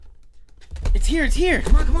here, it's here!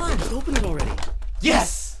 Come on, just open it already.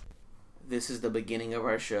 Yes! This is the beginning of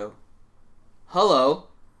our show. Hello.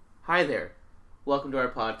 Hi there. Welcome to our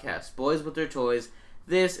podcast, Boys with Their Toys.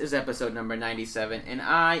 This is episode number 97, and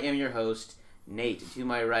I am your host, Nate. To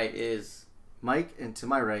my right is Mike, and to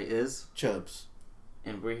my right is Chubbs.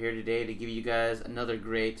 And we're here today to give you guys another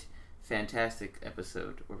great, fantastic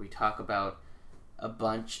episode where we talk about a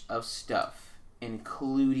bunch of stuff,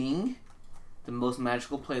 including the most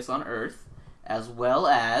magical place on Earth, as well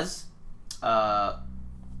as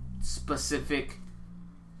specific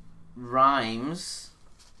rhymes.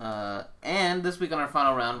 And this week on our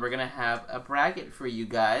final round, we're going to have a bracket for you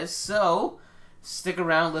guys. So stick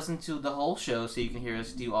around, listen to the whole show so you can hear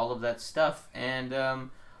us do all of that stuff. And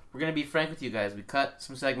we're going to be frank with you guys. We cut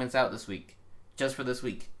some segments out this week, just for this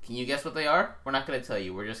week. Can you guess what they are? We're not going to tell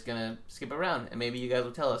you. We're just going to skip around. And maybe you guys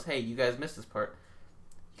will tell us, hey, you guys missed this part.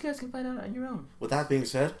 You guys can find out on your own. With that being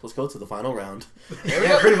said, let's go to the final round. There we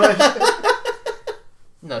go. pretty much.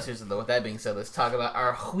 No, seriously though, with that being said, let's talk about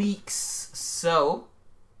our weeks. So,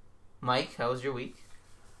 Mike, how was your week?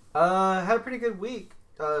 Had a pretty good week.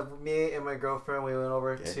 Me and my girlfriend, we went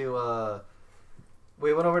over to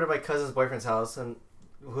my cousin's boyfriend's house, and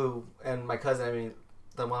my cousin, I mean,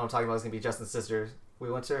 the one I'm talking about is gonna be Justin's sister. We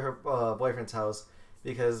went to her boyfriend's house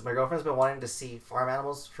because my girlfriend's been wanting to see farm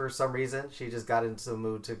animals for some reason. She just got into the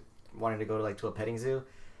mood to wanting to go to a petting zoo.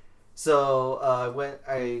 So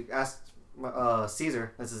I asked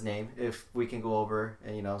Caesar, that's his name, if we can go over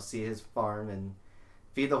and see his farm and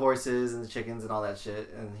feed the horses and the chickens and all that shit.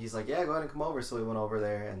 And he's like, yeah, go ahead and come over. So we went over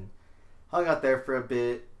there and hung out there for a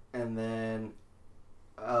bit. And then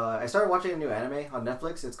I started watching a new anime on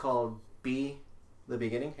Netflix. It's called Be the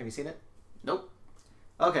Beginning. Have you seen it? Nope.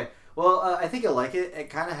 Okay. Well, I think you'll like it. It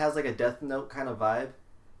kind of has like a Death Note kind of vibe.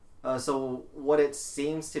 So what it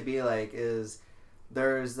seems to be like is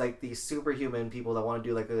there's like these superhuman people that want to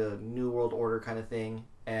do like a New World Order kind of thing.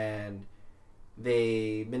 And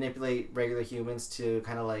they manipulate regular humans to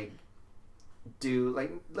kind of like do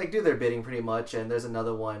their bidding pretty much. And there's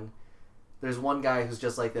another one. There's one guy who's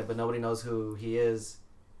just like that, but nobody knows who he is.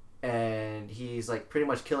 And he's like pretty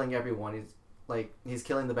much killing everyone. He's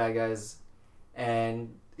killing the bad guys,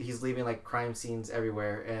 and he's leaving like crime scenes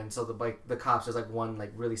everywhere. And so the cops, there's like one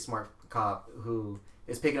like really smart cop who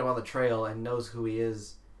is picking up on the trail and knows who he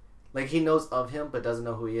is. Like he knows of him but doesn't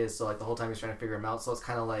know who he is. So like the whole time he's trying to figure him out. So it's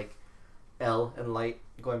kind of like L and Light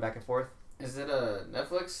going back and forth. Is it a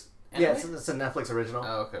Netflix anime? Yeah, it's a Netflix original.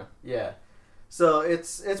 Oh, okay. Yeah. So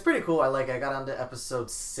it's pretty cool. I got on to episode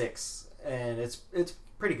 6 and it's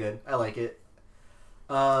pretty good. I like it.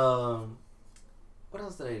 What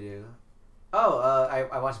else did I do? Oh,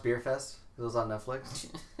 I watched Beer Fest. It was on Netflix.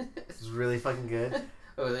 It was really fucking good.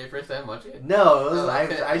 Oh, was that your first time watching it? No, it was,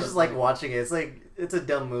 okay. I just like watching it. It's a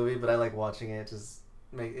dumb movie, but I like watching it. It's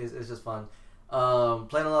just fun.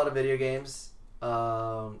 Playing a lot of video games.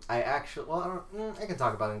 I can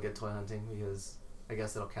talk about it in Good Toy Hunting because I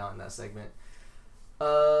guess it'll count in that segment.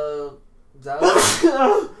 Bless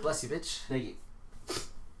you, bitch. Thank you.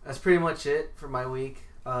 That's pretty much it for my week.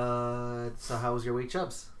 So how was your week,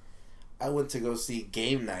 Chubbs? I went to go see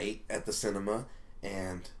Game Night at the cinema,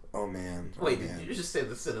 and Wait, did you just say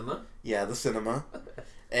the cinema? Yeah, the cinema.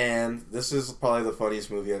 And this is probably the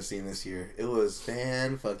funniest movie I've seen this year. It was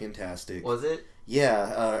fan-fucking-tastic. Was it?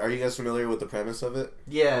 Yeah, are you guys familiar with the premise of it?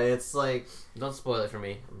 Yeah, it's like... Don't spoil it for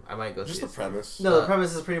me. I might go see it. Just the premise. No, the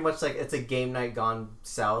premise is pretty much like it's a game night gone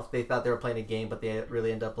south. They thought they were playing a game, but they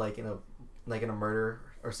really end up like in a murder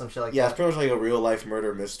or some shit like that. Yeah, it's pretty much like a real-life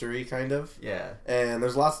murder mystery, kind of. Yeah. And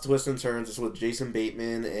there's lots of twists and turns. It's with Jason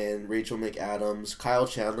Bateman and Rachel McAdams. Kyle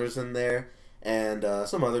Chandler's in there, and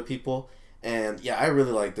some other people. And yeah, I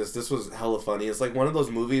really like this. This was hella funny. It's like one of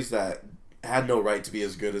those movies that had no right to be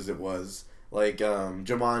as good as it was. Like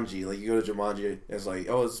Jumanji. Like you go to Jumanji, it's like,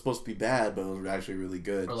 oh, it's supposed to be bad, but it was actually really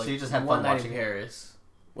good. Or like so you just had One fun Night watching in Paris.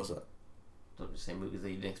 What's that? Don't just say movies that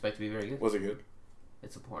you didn't expect to be very good. Was it good?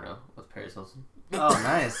 It's a porno with Paris Hilton. Oh,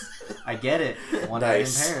 nice. I get it. One Night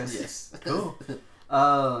in Paris. Yes. Cool.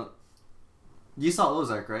 You saw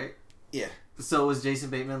Ozark, right? Yeah. So was Jason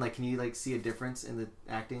Bateman, like, can you, like, see a difference in the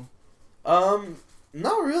acting? Not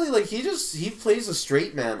really. Like, he plays a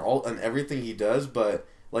straight man in everything he does, but,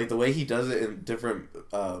 like, the way he does it in different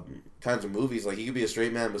kinds of movies, like, he could be a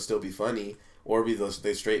straight man but still be funny, or be the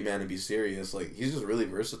straight man and be serious. Like, he's just really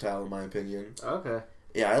versatile, in my opinion. Okay.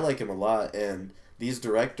 Yeah, I like him a lot, and these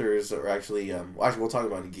directors are actually, we'll talk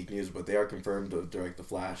about it in Geek News, but they are confirmed to direct The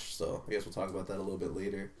Flash, so I guess we'll talk about that a little bit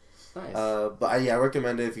later. Nice. But I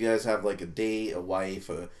recommend it if you guys have, like, a date, a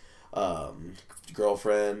wife,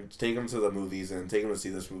 girlfriend, take them to the movies and take them to see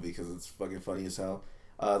this movie because it's fucking funny as hell.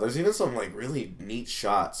 There's even some like really neat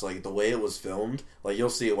shots, like the way it was filmed. Like you'll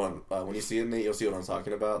see it when you see it, Nate. You'll see what I'm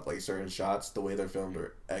talking about. Like certain shots, the way they're filmed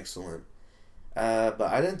are excellent. But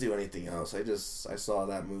I didn't do anything else. I saw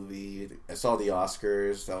that movie. I saw the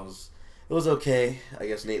Oscars. It was okay. I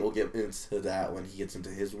guess Nate will get into that when he gets into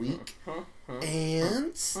his week.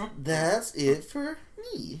 And that's it for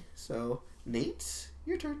me. So Nate,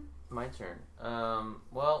 your turn. My turn.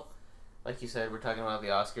 Well, like you said, we're talking about the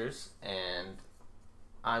Oscars, and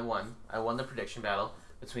I won. I won the prediction battle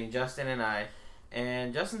between Justin and I.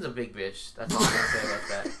 And Justin's a big bitch. That's all I'm going to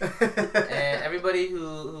say about that. And everybody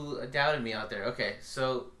who doubted me out there. Okay,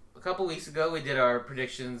 so a couple weeks ago, we did our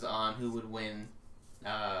predictions on who would win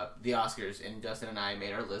the Oscars. And Justin and I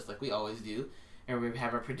made our list like we always do. And we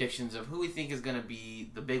have our predictions of who we think is going to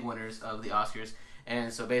be the big winners of the Oscars.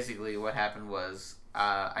 And so basically what happened was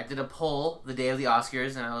I did a poll the day of the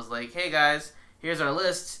Oscars. And I was like, hey guys, here's our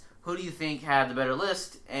list. Who do you think had the better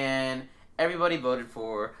list? And everybody voted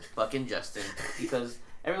for fucking Justin because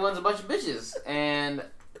everyone's a bunch of bitches. And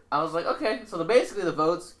I was like, okay. So basically the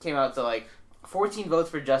votes came out to like 14 votes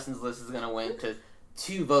for Justin's list is going to win to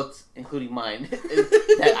 2 votes, including mine,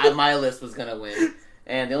 my list was going to win.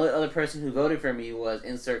 And the only other person who voted for me was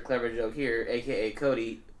insert clever joke here, a.k.a.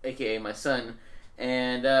 Cody, a.k.a. my son.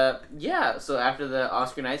 And yeah, so after the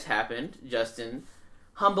Oscar nights happened, Justin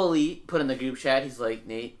humbly put in the group chat, he's like,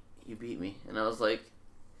 Nate, you beat me. And I was like,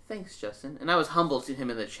 thanks, Justin. And I was humble to him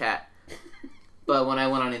in the chat. But when I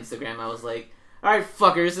went on Instagram, I was like, alright,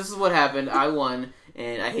 fuckers, this is what happened. I won,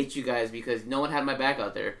 and I hate you guys because no one had my back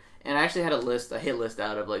out there. And I actually had a hit list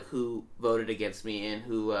out of like who voted against me and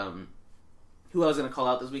who I was going to call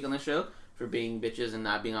out this week on the show for being bitches and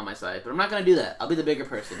not being on my side. But I'm not going to do that. I'll be the bigger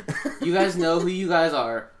person. You guys know who you guys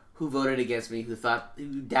are, who voted against me, who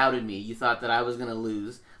doubted me. You thought that I was going to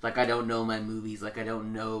lose. Like I don't know my movies. Like I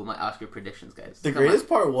don't know my Oscar predictions, guys. The greatest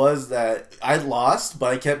part was that I lost,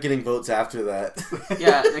 but I kept getting votes after that.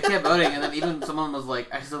 Yeah, they kept voting, and then even someone was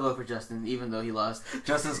like, I still vote for Justin, even though he lost.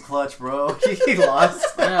 Justin's clutch, bro. He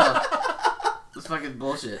lost. I know. It's fucking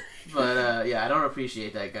bullshit. But yeah, I don't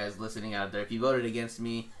appreciate that, guys, listening out there. If you voted against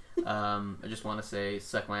me, I just want to say,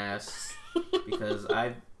 suck my ass, because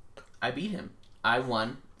I beat him. I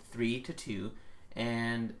won 3-2,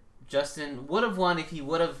 and Justin would have won if he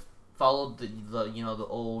would have followed the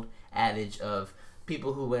old adage of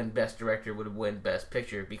people who win Best Director would have won Best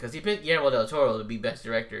Picture, because he picked Guillermo del Toro to be Best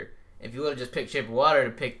Director. If you would have just picked Shape of Water to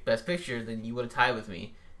pick Best Picture, then you would have tied with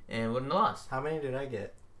me and wouldn't have lost. How many did I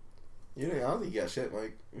get? I don't think you got shit,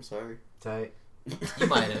 Mike. I'm sorry. Tight. You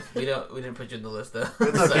might have. We didn't put you in the list though.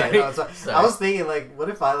 It's okay. Sorry. No, sorry. I was thinking like, what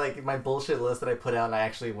if I like my bullshit list that I put out and I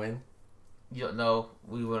actually win? No,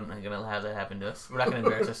 we weren't gonna have that happen to us. We're not gonna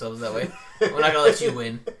embarrass ourselves that way. We're not gonna let you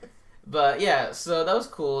win. But yeah, so that was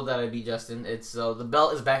cool that I beat Justin. So the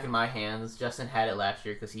belt is back in my hands. Justin had it last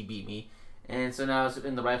year because he beat me, and so now it's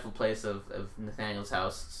in the rightful place of Nathaniel's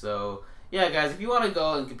house. So yeah, guys, if you want to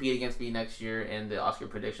go and compete against me next year in the Oscar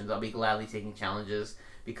predictions, I'll be gladly taking challenges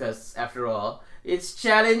because after all, it's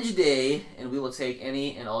challenge day, and we will take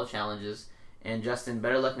any and all challenges. And Justin,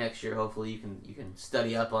 better luck next year. Hopefully, you can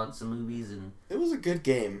study up on some movies. And it was a good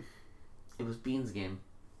game. It was Bean's game.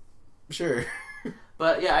 Sure.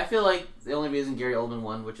 But yeah, I feel like the only reason Gary Oldman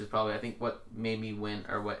won, which is probably I think what made me win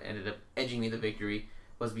or what ended up edging me the victory,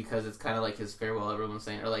 was because it's kind of like his farewell. Everyone's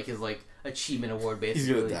saying, or like his like achievement award,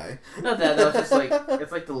 basically. He's gonna die. Not that. It's just like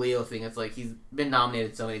it's like the Leo thing. It's like he's been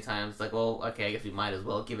nominated so many times. It's like, well, okay, I guess we might as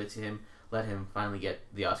well give it to him. Let him finally get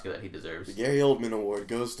the Oscar that he deserves. The Gary Oldman Award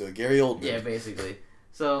goes to Gary Oldman. Yeah, basically.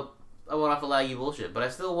 So, I went off a laggy bullshit, but I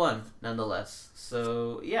still won, nonetheless.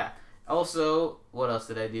 So, yeah. Also, what else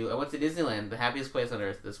did I do? I went to Disneyland, the happiest place on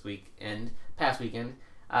earth this week, and past weekend.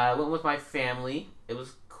 I went with my family. It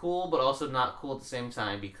was cool, but also not cool at the same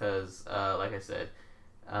time because, like I said,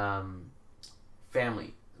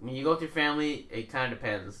 family. When you go with your family, it kind of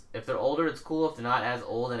depends. If they're older, it's cool. If they're not as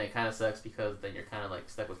old, then it kind of sucks because then you're kind of like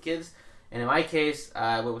stuck with kids. And in my case,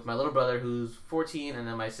 I went with my little brother who's 14, and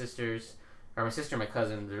then my sister and my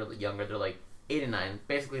cousin, they're younger, they're like 8 and 9.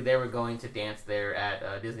 Basically, they were going to dance there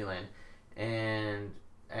at Disneyland. And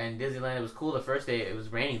Disneyland, it was cool the first day. It was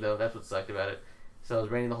raining, though. That's what sucked about it. So it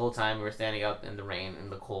was raining the whole time. We were standing out in the rain, in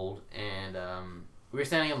the cold. And we were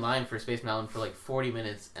standing in line for Space Mountain for like 40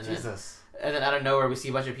 minutes. And Jesus. And then out of nowhere, we see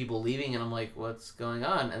a bunch of people leaving, and I'm like, what's going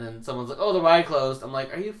on? And then someone's like, oh, the ride closed. I'm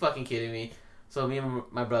like, are you fucking kidding me? So me and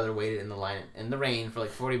my brother waited in the line in the rain for like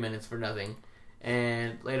 40 minutes for nothing.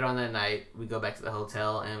 And later on that night, we go back to the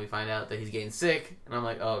hotel and we find out that he's getting sick. And I'm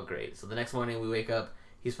like, oh great. So the next morning we wake up,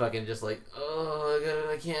 he's fucking just like, oh,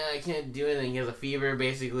 I can't do anything. He has a fever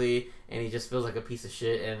basically, and he just feels like a piece of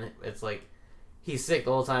shit. And it's like, he's sick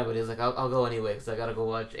the whole time, but he's like, I'll go anyway because I gotta go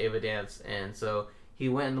watch Ava dance. And so he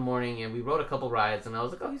went in the morning, and we rode a couple rides, and I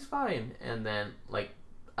was like, oh, he's fine. And then like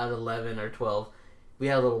at 11 or 12, we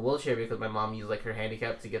had a little wheelchair because my mom used like her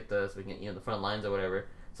handicap to get so we can get, the front lines or whatever.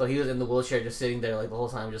 So he was in the wheelchair just sitting there like the whole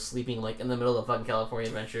time, just sleeping like in the middle of fucking California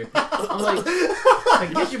Adventure. I'm like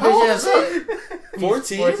get your bitch ass up.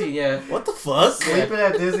 14? 14, yeah. What the fuck? Sleeping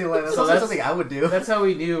at Disneyland. That's So also something I would do. That's how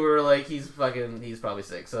we knew. We were like, he's probably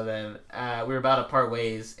sick. So then we were about to part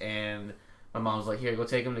ways, and my mom was like, here, go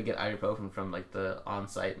take him to get ibuprofen from like the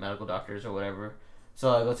on-site medical doctors or whatever. So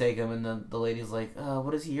I go take him, and then the lady's like,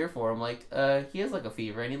 what is he here for? I'm like, he has like a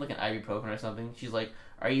fever. I need like an ibuprofen or something. She's like,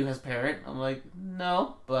 are you his parent? I'm like,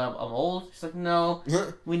 no, but I'm old. She's like, no,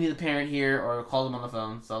 we need a parent here, or call them on the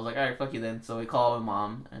phone. So I was like, alright, fuck you then. So we call my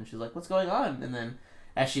mom, and she's like, what's going on? And then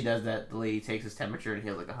as she does that, the lady takes his temperature, and he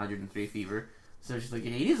has like 103 fever. So she's like, he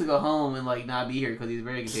needs to go home and like not be here because he's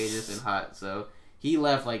very contagious and hot. So he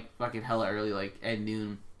left like fucking hella early, like at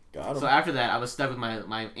noon. Got him. So after that, I was stuck with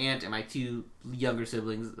my aunt and my two younger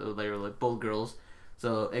siblings. They were like both girls.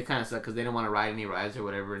 So it kind of sucked because they didn't want to ride any rides or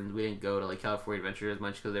whatever, and we didn't go to like California Adventure as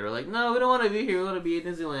much because they were like, no, we don't want to be here. We want to be at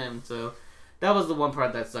Disneyland. So that was the one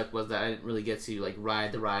part that sucked, was that I didn't really get to like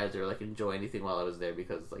ride the rides or like enjoy anything while I was there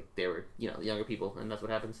because like they were younger people, and that's what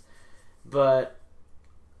happens. But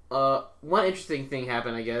one interesting thing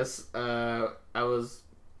happened, I guess. I was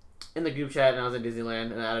in the group chat and I was in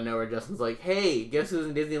Disneyland, and out of nowhere Justin's like, hey, guess who's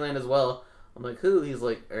in Disneyland as well? I'm like, who? He's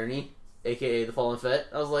like, Ernie, aka the Fallen Fett.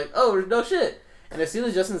 I was like, oh, no shit. And as soon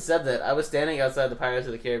as Justin said that, I was standing outside the Pirates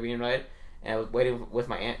of the Caribbean ride, and I was waiting with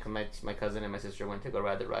my aunt because my cousin and my sister went to go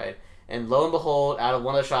ride the ride. And lo and behold, out of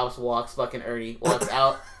one of the shops walks fucking Ernie. Walks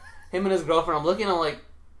out, him and his girlfriend. I'm looking, I'm like,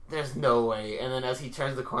 there's no way. And then as he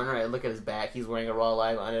turns the corner, I look at his back. He's wearing a Raw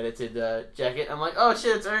Live unedited jacket. I'm like, oh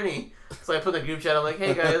shit, it's Ernie. So I put in the group chat, I'm like,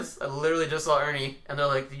 hey guys, I literally just saw Ernie. And they're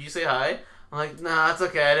like, did you say hi? I'm like, nah, it's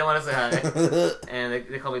okay, I didn't want to say hi. And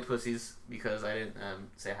they call me pussies because I didn't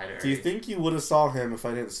say hi to Ernie. Do you think you would have saw him if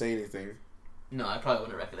I didn't say anything? No, I probably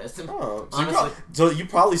wouldn't have recognized him. Oh, honestly. So you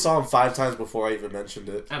probably saw him 5 times before I even mentioned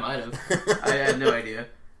it. I might have. I had no idea.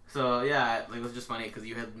 So yeah, like, it was just funny because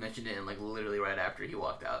you had mentioned it, and like literally right after he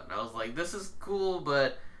walked out, and I was like, "This is cool,"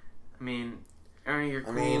 but I mean, Ernie, you're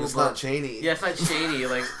cool. I mean, it's but... not Cheney. Yeah, it's not Cheney.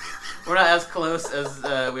 Like, we're not as close as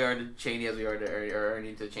we are to Cheney as we are to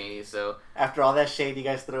Ernie to Cheney. So After all that shade you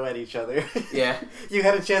guys throw at each other, yeah, you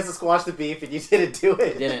had a chance to squash the beef and you didn't do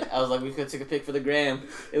it. I didn't. I was like, we could take a pic for the gram.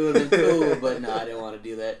 It would have been cool, but no, I didn't want to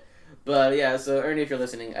do that. But yeah, so Ernie, if you're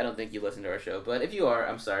listening, I don't think you listen to our show, but if you are,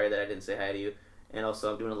 I'm sorry that I didn't say hi to you. And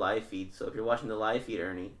also, I'm doing a live feed, so if you're watching the live feed,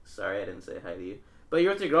 Ernie, sorry I didn't say hi to you. But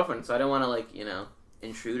you're with your girlfriend, so I don't want to, like,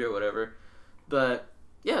 intrude or whatever. But,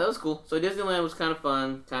 yeah, that was cool. So Disneyland was kind of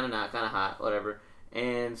fun, kind of not, kind of hot, whatever.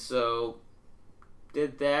 And so,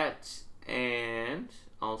 did that, and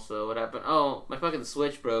also, what happened? Oh, my fucking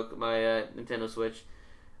Switch broke, my Nintendo Switch.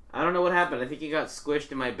 I don't know what happened. I think it got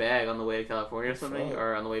squished in my bag on the way to California or something,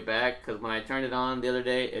 or on the way back, because when I turned it on the other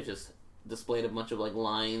day, it just displayed a bunch of like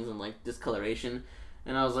lines and like discoloration,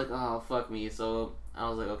 and I was like, oh fuck me. So I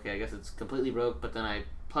was like, okay, I guess it's completely broke. But then I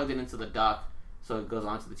plugged it into the dock, so it goes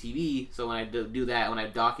onto the TV. So when I do that, when I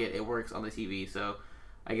dock it, it works on the TV. So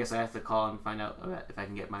I guess I have to call and find out if I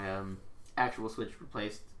can get my actual Switch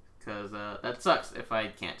replaced, because that sucks if I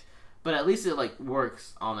can't. But at least it like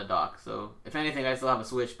works on the dock. So if anything, I still have a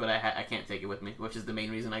Switch, but I can't take it with me, which is the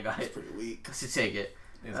main reason I got it. Pretty weak to take it.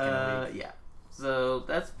 It's gonna be. Yeah. So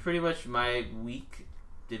that's pretty much my week.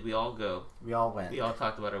 Did we all go? We all went. We all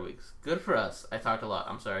talked about our weeks. Good for us. I talked a lot.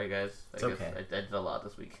 I'm sorry, guys. It's I guess okay. I did a lot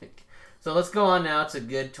this week. So let's go on now to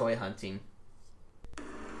good toy hunting.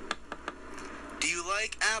 Do you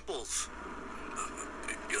like apples?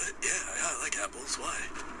 Yeah, I like apples. Why?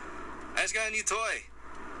 I just got a new toy.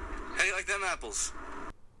 How do you like them apples?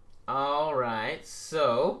 Alright,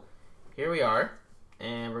 so here we are.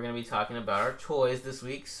 And we're going to be talking about our toys this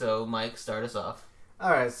week. So, Mike, start us off.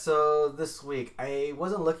 Alright, so this week, I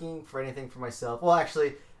wasn't looking for anything for myself. Well,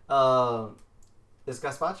 actually, is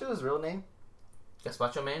Gaspacho his real name?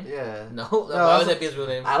 Gazpacho Man? Yeah. No, why would that be his real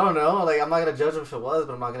name? I don't know. Like, I'm not going to judge him if it was,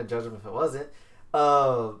 but I'm not going to judge him if it wasn't.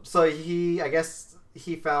 So I guess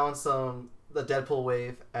he found the Deadpool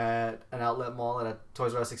wave at an outlet mall at a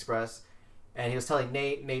Toys R Us Express. And he was telling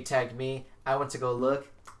Nate tagged me. I went to go look.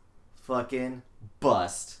 Fucking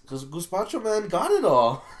bust. because Guzpacho Man got it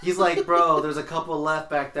all. He's like, bro, there's a couple left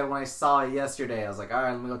back there when I saw it yesterday. I was like,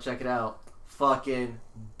 alright, let me go check it out. Fucking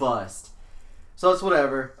bust. So it's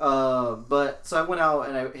whatever. But so I went out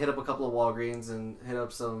and I hit up a couple of Walgreens and hit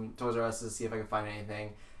up some Toys R Us to see if I could find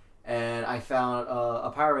anything. And I found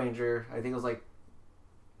a Power Ranger. I think it was like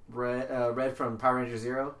Red from Power Ranger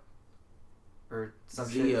Zero. Or some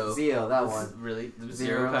Zeo. shit. Zeo, that This one. is Really?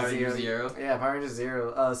 Zero, Power Ranger Zero? Yeah, Power Ranger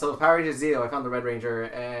Zero. So Power Ranger Zeo, I found the Red Ranger,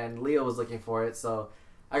 and Leo was looking for it, so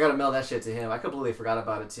I gotta mail that shit to him. I completely forgot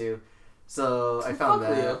about it too. So I found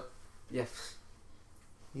Fuck that. Leo. Yeah.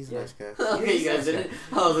 He's a Yeah. nice guy. Okay, you guys didn't.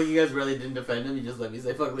 I was like, you guys really didn't defend him. You just let me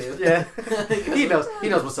say fuck Leo. Yeah. He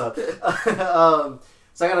knows what's up.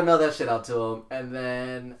 So I gotta mail that shit out to him, and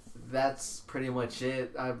then that's pretty much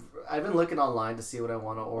it. I've been looking online to see what I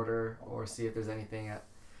want to order or see if there's anything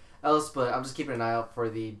else, but I'm just keeping an eye out for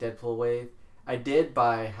the Deadpool wave. I did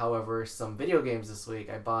buy, however, some video games this week.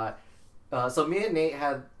 I bought. So me and Nate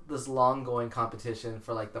had this long going competition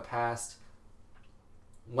for like the past.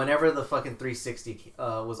 Whenever the fucking 360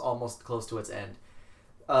 was almost close to its end.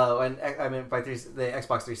 And I mean by the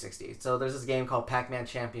Xbox 360. So there's this game called Pac-Man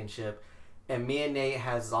Championship, and me and Nate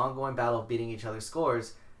had this ongoing battle of beating each other's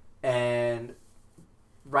scores. And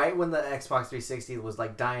right when the Xbox 360 was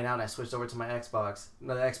like dying out, I switched over to my Xbox,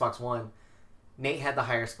 the Xbox One. Nate had the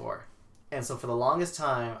higher score, and so for the longest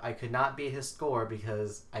time, I could not beat his score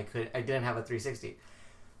because I didn't have a 360.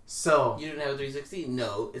 So You didn't have a 360?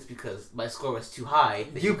 No, it's because my score was too high.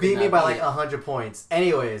 that you could beat me not by beat like it. 100 points.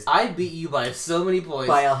 Anyways, I beat you by so many points.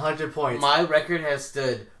 by 100 points. My record has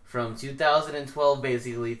stood from 2012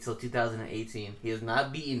 basically till 2018. He has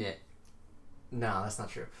not beaten it. No, that's not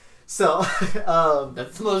true. So,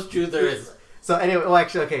 That's the most truth there is. so anyway, well,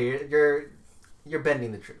 actually, okay, you're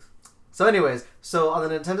bending the truth. So, anyways, so on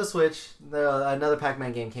the Nintendo Switch, another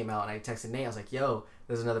Pac-Man game came out, and I texted Nate. I was like, "Yo,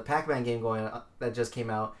 there's another Pac-Man game going that just came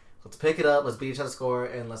out. Let's pick it up. Let's beat each other's score,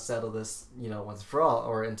 and let's settle this, once and for all,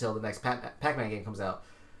 or until the next Pac-Man game comes out."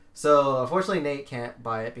 So, unfortunately, Nate can't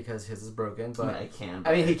buy it because his is broken. But I can.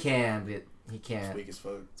 I mean, he can, but he It's can't. weak as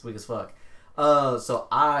fuck. It's weak as fuck. So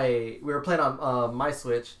we were playing on my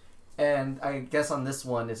Switch, and I guess on this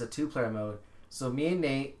one it's a 2-player mode. So me and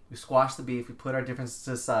Nate, we squashed the beef, we put our differences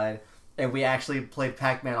aside, and we actually played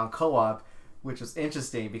Pac-Man on co-op, which was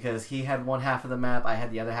interesting because he had one half of the map, I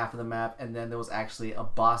had the other half of the map, and then there was actually a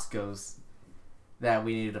boss ghost that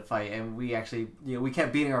we needed to fight, and we actually, we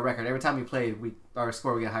kept beating our record. Every time we played, our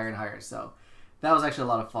score would get higher and higher. So that was actually a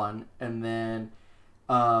lot of fun. And then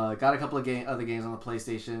got a couple of other games on the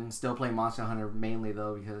PlayStation. Still playing Monster Hunter mainly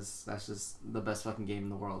though because that's just the best fucking game in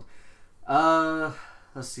the world.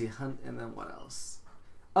 Let's see, and then what else?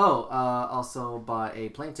 Oh, also bought a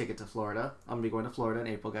plane ticket to Florida. I'm gonna be going to Florida in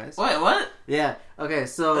April, guys. Wait, what? Yeah. Okay.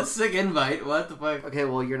 So. That's a sick invite. What the fuck? Okay.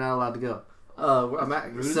 Well, you're not allowed to go.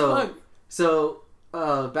 Rude as fuck. So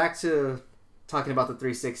back to talking about the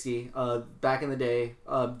 360. Back in the day,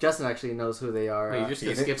 Justin actually knows who they are. Wait, you're just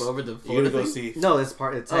gonna Phoenix? skip over the You Florida gonna go thing? see? No, it's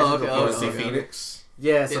part. It's Oh, okay, You oh, wanna okay, see okay. Phoenix?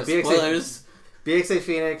 Yeah. So Yeah, spoilers. BXA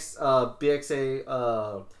Phoenix,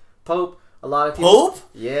 BXA Pope. A lot of people. Pope?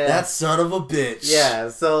 Yeah. That son of a bitch. Yeah.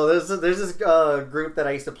 So there's this group that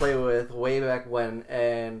I used to play with way back when,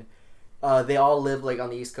 and they all live like on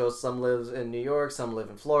the East Coast. Some lives in New York. Some live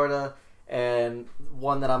in Florida. And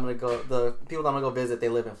one that the people that I'm gonna go visit, they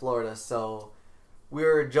live in Florida. So we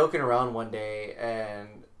were joking around one day,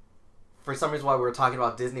 and for some reason while we were talking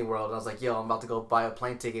about Disney World, and I was like, "Yo, I'm about to go buy a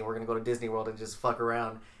plane ticket. We're gonna go to Disney World and just fuck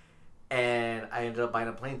around." And I ended up buying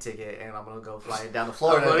a plane ticket, and I'm gonna go fly down to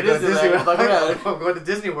Florida. I'm going to to go Disney Disneyland. World. Fuck around. I'm going to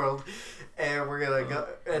Disney World, and we're gonna go.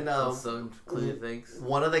 And Some clear things.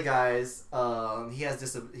 one of the guys, he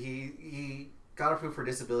has he got approved for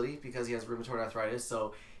disability because he has rheumatoid arthritis.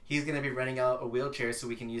 So he's gonna be renting out a wheelchair so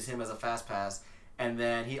we can use him as a fast pass. And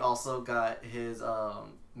then he also got his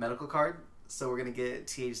medical card, so we're gonna get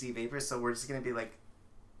THC vapors. So we're just gonna be like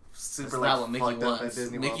super That's like not what Mickey fucked up at wants.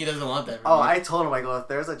 Disney Mickey World. doesn't want that. Oh, I told him, I go, if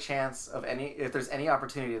there's a chance of if there's any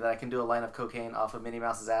opportunity that I can do a line of cocaine off of Minnie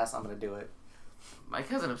Mouse's ass, I'm gonna do it. Mike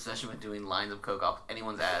has an obsession with doing lines of coke off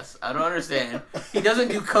anyone's ass. I don't understand. He doesn't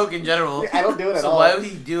do coke in general. I don't do it at So all. why would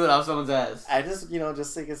he do it off someone's ass? I just,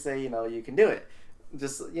 just so you can say, you can do it.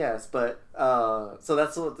 Just, yes, but, so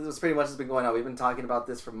that's pretty much has been going on. We've been talking about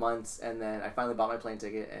this for months, and then I finally bought my plane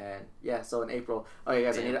ticket, and yeah, so in April, okay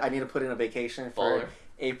guys, Man. I need to put in a vacation for Baller.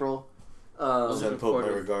 April. Send Pope my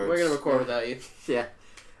regards. We're gonna record without you. Yeah.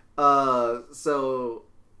 So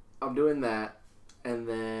I'm doing that, and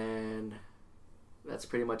then that's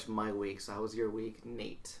pretty much my week. So how was your week,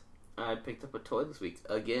 Nate? I picked up a toy this week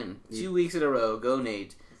again. You- 2 weeks in a row. Go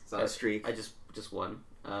Nate. It's on a streak. I just won.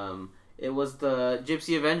 It was the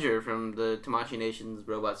Gypsy Avenger from the Tamashi Nations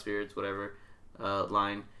Robot Spirits whatever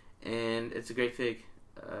line, and it's a great fig.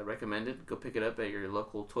 Recommend it. Go pick it up at your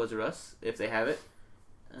local Toys R Us if they have it.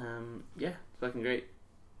 Yeah, it's fucking great.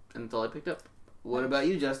 And that's all I picked up. What about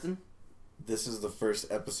you, Justin? This is the first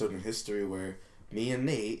episode in history where me and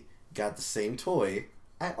Nate got the same toy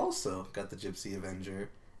I also got the Gypsy Avenger,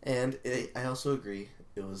 and I also agree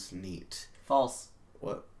it was neat. False.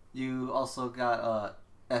 What? You also got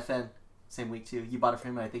FN same week too. You bought it for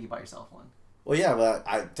him, and I think you bought yourself one. Well, yeah, but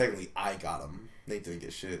I got him. They didn't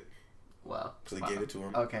get shit Wow. because I gave it to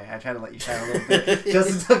him. Okay, I tried to let you shine a little bit.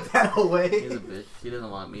 Justin took that He's a away. bitch. He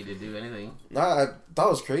doesn't want me to do anything. No, I thought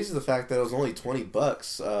it was crazy the fact that it was only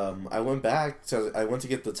 $20. I went back I went to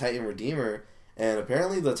get the Titan Redeemer, and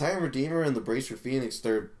apparently the Titan Redeemer and the Brace for Phoenix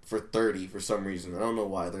they're for $30 for some reason. I don't know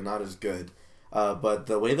why. They're not as good. But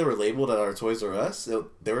the way they were labeled at our Toys R Us,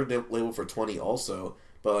 they were labeled for $20 also.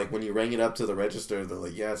 But like when you rang it up to the register, they're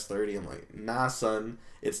like, "Yeah, it's $30." I'm like, "Nah, son,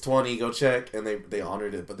 it's $20. Go check." And they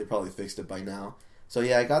honored it, but they probably fixed it by now. So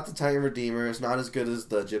yeah, I got the Titan Redeemer. It's not as good as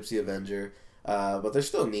the Gypsy Avenger, but they're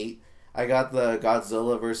still neat. I got the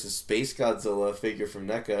Godzilla versus Space Godzilla figure from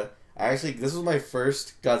NECA. This was my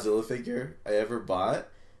first Godzilla figure I ever bought.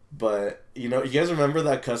 But, you guys remember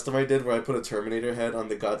that custom I did where I put a Terminator head on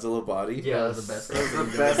the Godzilla body? Yeah, that was the best. That was the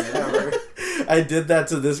thing best you've ever ever. did. I did that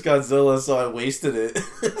to this Godzilla, so I wasted it.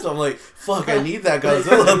 So I'm like, fuck, I need that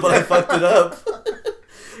Godzilla, but I fucked it up.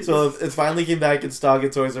 So it finally came back in stock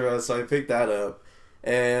at Toys R Us, so I picked that up.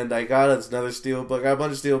 And I got another steelbook. I got a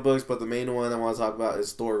bunch of steelbooks, but the main one I want to talk about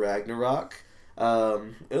is Thor Ragnarok.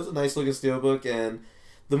 It was a nice looking steelbook, and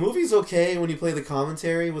the movie's okay when you play the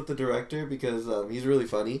commentary with the director because he's really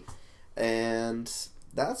funny. And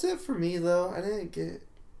that's it for me, though. I didn't get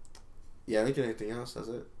anything else. That's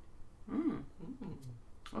it.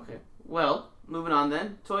 Okay. Well, moving on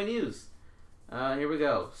then. Toy news. Here we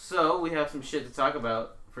go. So we have some shit to talk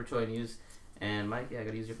about for toy news. And Mike, I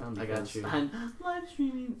gotta use your phone. I got because you. I'm live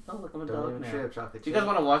streaming. Oh, look, I'm a Don't dog even now. trip, chocolate Do you chip. guys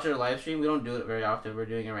want to watch our live stream? We don't do it very often. We're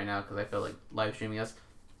doing it right now because I feel like live streaming us.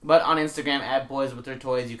 But on Instagram, at Boys With Their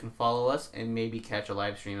Toys, you can follow us and maybe catch a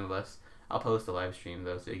live stream of us. I'll post a live stream,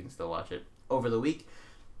 though, so you can still watch it over the week.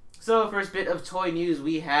 So, first bit of toy news,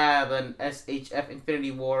 we have an SHF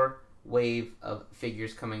Infinity War wave of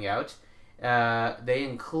figures coming out. They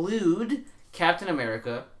include Captain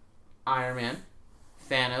America, Iron Man,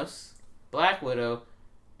 Thanos, Black Widow,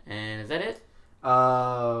 and is that it?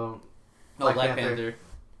 Black Black Panther. Panther.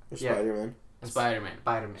 Yeah. Spider-Man.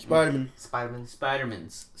 Spider-Man. Spider-Man. Spider-Man.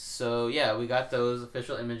 Spider-Mans. So, yeah, we got those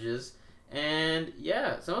official images. And,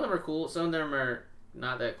 yeah, some of them are cool. Some of them are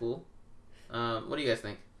not that cool. What do you guys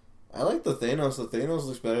think? I like the Thanos. The Thanos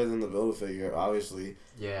looks better than the Build-A-Figure, obviously.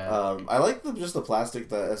 Yeah. I like just the plastic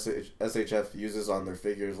that SHF uses on their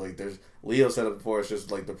figures. Like, Leo said it before, it's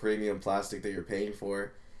just like the premium plastic that you're paying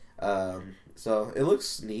for. So, it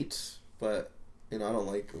looks neat, but, I don't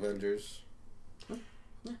like Avengers.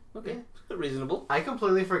 Yeah, okay. Reasonable. I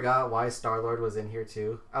completely forgot why Star-Lord was in here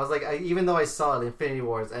too. I was like, even though I saw it in Infinity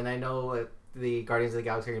Wars, and I know the Guardians of the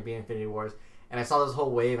Galaxy are going to be in Infinity Wars, and I saw this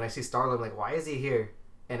whole wave, and I see Star-Lord, I'm like, why is he here?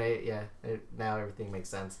 And now everything makes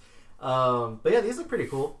sense. But yeah, these look pretty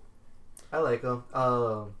cool. I like them.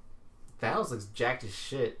 Thanos looks jacked as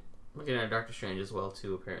shit. Looking at Doctor Strange as well,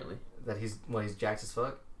 too, apparently. That he's jacked as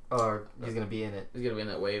fuck? Or he's going to be in it. He's going to be in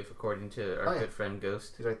that wave, according to our good friend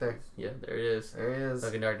Ghost. He's right there. Yeah, there it is. There he is.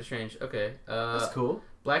 Looking Doctor Strange. Okay. That's cool.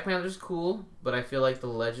 Black Panther's cool, but I feel like the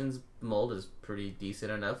Legends mold is pretty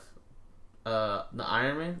decent enough. The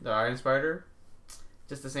Iron Man, the Iron Spider,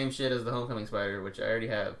 just the same shit as the Homecoming Spider, which I already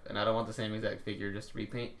have, and I don't want the same exact figure just to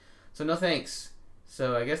repaint. So no thanks.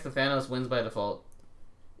 So I guess the Thanos wins by default.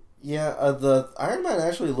 Yeah, the Iron Man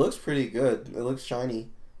actually looks pretty good. It looks shiny.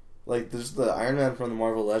 Like, this the Iron Man from the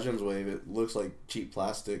Marvel Legends wave, it looks like cheap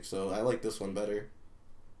plastic, so I like this one better.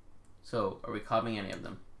 So, are we copying any of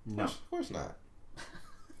them? No. Of course not.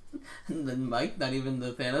 Then Mike, not even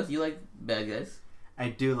the Thanos. You like bad guys. I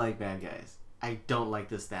do like bad guys. I don't like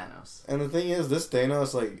this Thanos. And the thing is, this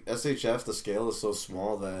Thanos, like, SHF, the scale is so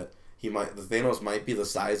small that the Thanos might be the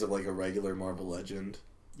size of, like, a regular Marvel Legend.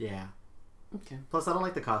 Yeah. Okay. Plus, I don't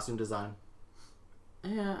like the costume design.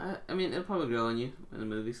 Yeah, I mean, it'll probably grow on you when the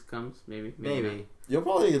movie comes. Maybe. Maybe. You'll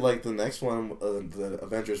probably like the next one, the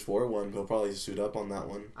Avengers 4 one. He'll probably suit up on that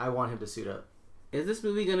one. I want him to suit up. Is this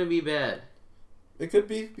movie gonna be bad? It could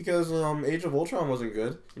be because Age of Ultron wasn't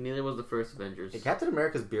good. And neither was the first Avengers. Hey, Captain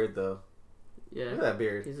America's beard, though. Yeah. Look at that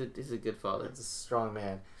beard. He's a good father. That's a strong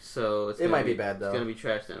man. So It might be bad, though. It's gonna be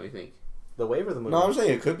trash then, we think. The wave or the movie? No, I'm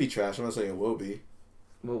saying it could be trash. I'm not saying it will be.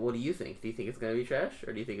 Well, what do you think? Do you think it's gonna be trash,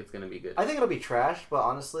 or do you think it's gonna be good? I think it'll be trash, but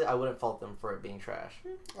honestly, I wouldn't fault them for it being trash.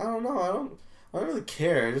 I don't know. I don't really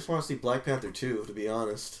care. I just want to see Black Panther 2, to be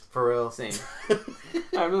honest. For real. Same.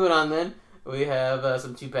 Alright, moving on then. We have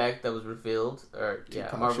some 2-pack that was revealed.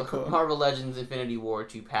 Shakur. Marvel Legends Infinity War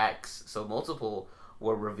 2-packs. So multiple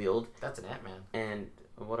were revealed. That's an Ant-Man. And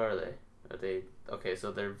what are they? Okay,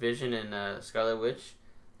 so they're Vision and Scarlet Witch.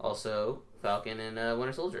 Also, Falcon and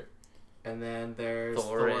Winter Soldier. And then there's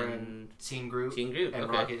Thor Thor and and Team Groot. Team Groot. And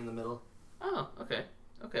Okay. Rocket in the middle. Oh, okay.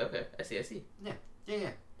 Okay. I see. Yeah.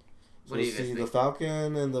 What do you guys see, think? the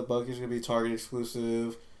Falcon and the Bucky's gonna be Target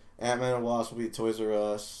exclusive. Ant-Man and Wasp will be Toys R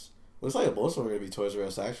Us. Looks like most of them are gonna be Toys R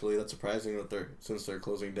Us. Actually, that's surprising that since they're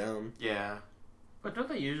closing down. Yeah. But don't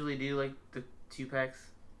they usually do like the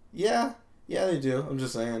 2-packs? Yeah, they do. I'm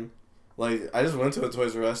just saying. Like, I just went to a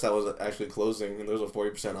Toys R Us that was actually closing, and there was a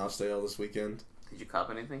 40% off sale this weekend. Did you cop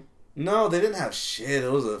anything? No, they didn't have shit.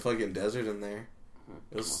 It was a fucking desert in there.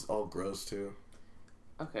 It was all gross too.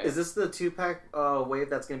 Okay. Is this the 2-pack wave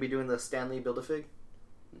that's going to be doing the Stanley Build-A-Fig?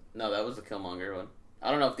 No, that was the Killmonger one.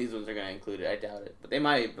 I don't know if these ones are going to include it. I doubt it. But they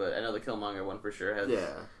might, but I know the Killmonger one for sure has Yeah.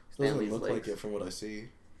 Doesn't Stanley's look legs. like it from what I see.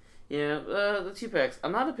 Yeah, the 2-packs.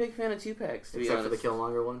 I'm not a big fan of 2-packs, to be Except for honest. the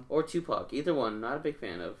Killmonger one. Or Tupac. Either one. Not a big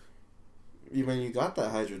fan of. You got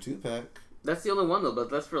that Hydra 2-pack. That's the only one, though, but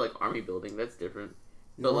that's for, like, army building. That's different.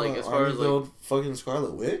 You But, like, want as far as, like- build fucking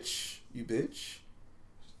Scarlet Witch, you bitch.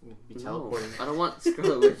 Be No, teleporting. I don't want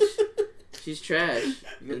Scarlet Witch. She's trash. You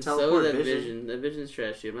can And so teleport is that Vision. Vision. That Vision's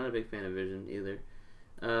trash, too. I'm not a big fan of Vision, either.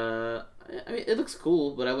 I mean, it looks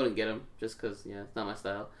cool, but I wouldn't get him just because, yeah, it's not my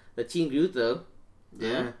style. The Team Groot, though.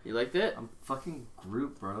 Yeah. You like that? I'm fucking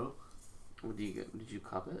Groot, bro. What do you get? Did you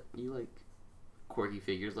cop it? You like quirky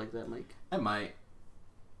figures like that, Mike? I might.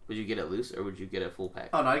 Would you get it loose or would you get a full pack?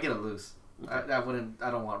 Oh no, I'd get it loose. Okay. I wouldn't. I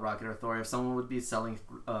don't want Rocket or Thor. If someone would be selling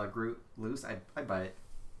Groot loose, I'd buy it.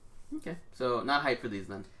 Okay. So, not hyped for these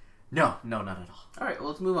then. No, not at all. Alright, well,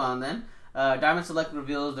 let's move on then. Diamond Select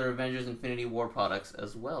reveals their Avengers Infinity War products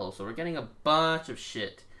as well. So, we're getting a bunch of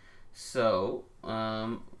shit. So,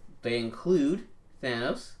 they include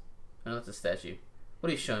Thanos. Oh, that's a statue. What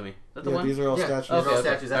are you showing me? Is that the Yeah, one? these are all Yeah, statues. these are all Okay,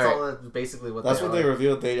 statues. That's alright. all. That's basically what. That's they what are. they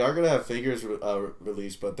revealed. They are gonna have figures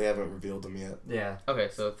released, but they haven't revealed them yet. Yeah, Okay,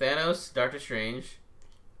 so Thanos, Doctor Strange,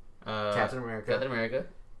 Captain America,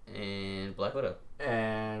 and Black Widow.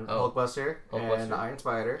 and Oh. Hulkbuster, Hulkbuster. and Iron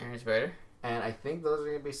Spider. Iron Spider. And I think those are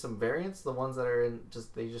going to be some variants. The ones that are in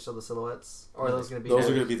they just show the silhouettes, or are those going to be Those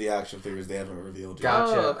are gonna be the action figures. They haven't revealed yet.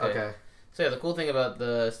 Gotcha. Oh, okay. Okay. So yeah, the cool thing about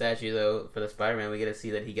the statue though, for the Spider-Man, we get to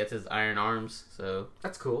see that he gets his iron arms. So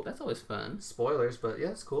That's cool. that's always fun. Spoilers, but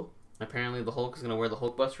yeah, it's cool. Apparently, the Hulk is gonna wear the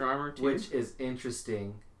Hulkbuster armor too, Which is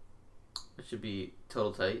interesting. which should be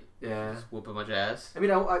total tight. Yeah. Just whoop a bunch of ass. I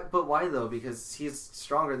mean, but why though? Because he's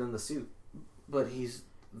stronger than the suit. But he's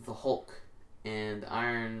the Hulk and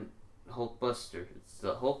Iron Hulkbuster. It's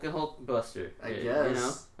the Hulk and Hulkbuster. I You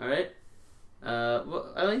guess. know. All right.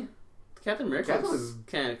 Well, I mean, Captain America Captain looks is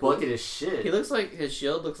kind of cool. Bucket as shit. He looks like his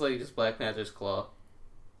shield looks like just Black Panther's claw.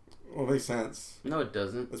 Well, makes sense. No, it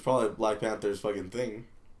doesn't. It's probably Black Panther's fucking thing.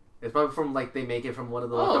 It's probably from they make it from one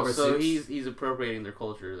of the Oh, leftover so suits. he's appropriating their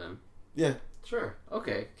culture then. Yeah, Sure.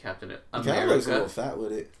 Okay, Captain he kind of looks a little America. fat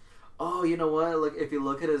with it. Oh, you know what? Look, if you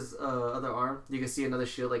look at his other arm, you can see another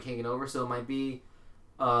shield hanging over. So it might be,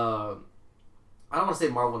 I don't want to say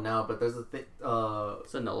Marvel now, but there's a thing.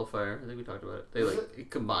 It's a nullifier. I think we talked about it. They Is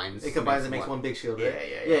it combines. It combines and makes one big shield,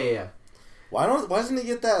 right? Yeah. Why doesn't he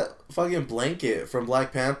get that fucking blanket from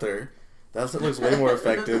Black Panther? That looks way more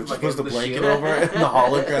effective. Just Like puts the the blanket shield. over it and the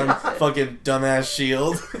hologram fucking dumbass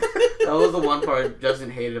shield. That was the one part Justin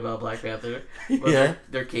hated about Black Panther. Was Yeah.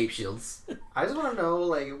 their cape shields. I just want to know,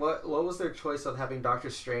 what was their choice of having Doctor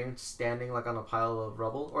Strange standing on a pile of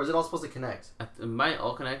rubble, or is it all supposed to connect? It might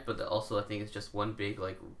all connect, but also I think it's just one big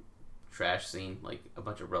trash scene, like a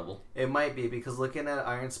bunch of rubble. It might be because looking at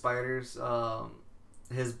Iron Spider's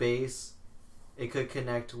his base, it could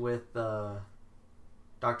connect with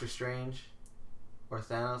Doctor Strange or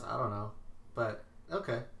Thanos. I don't know, but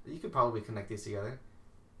okay, you could probably connect these together,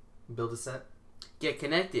 build a set. Get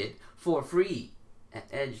connected for free at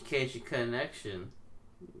Education Connection.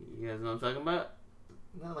 You guys know what I'm talking about?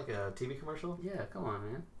 Not like a TV commercial. Yeah, come on,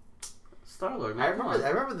 man. Star-Lord, I man, come remember. on. I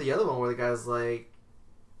remember the other one where the guy's like,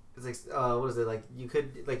 it's what is it like? You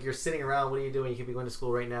could you're sitting around. What are you doing? You could be going to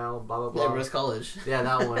school right now. Blah blah blah. Everest College. Yeah,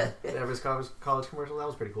 that one. The Everest College commercial. That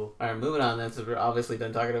was pretty cool. Alright, moving on then, since we're obviously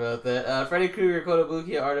done talking about that. Freddy Krueger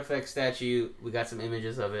Kotobukiya artifact statue. We got some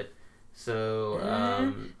images of it. So,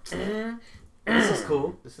 This is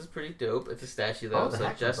cool. This is pretty dope. It's a statue Oh, though. the So hat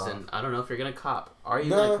comes Justin, off. I don't know if you're gonna cop. Are you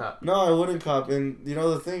gonna No, cop? no, I wouldn't cop. And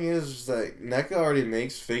the thing is that NECA already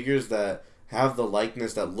makes figures that have the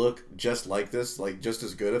likeness that look just like this, like just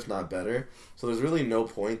as good, if not better. So there's really no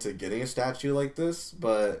point to getting a statue like this.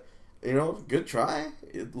 But good try.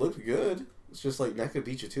 It looked good. It's just like NECA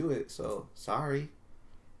beat you to it. So sorry,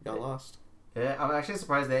 y'all lost. Yeah, I'm actually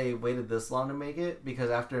surprised they waited this long to make it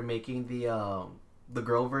because after making the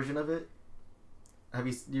girl version of it, Do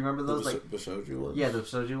you remember those Bishoju ones. Yeah, the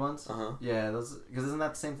Shoju ones. Uh-huh. Yeah, those because isn't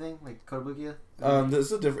that the same thing like Kotobukiya? This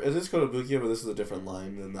is a different. It is Kotobukiya, but this is a different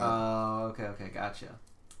line than that. Oh, okay, gotcha.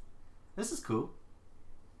 This is cool.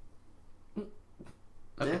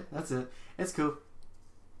 Okay. Yeah, that's it. It's cool.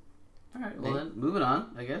 All right. Well, then moving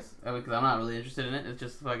on, I guess. Because I'm not really interested in it. It's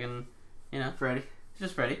just fucking, Freddy. it's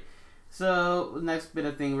just Freddy. So next bit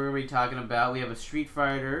of thing we're gonna be talking about, we have a Street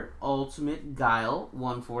Fighter Ultimate Guile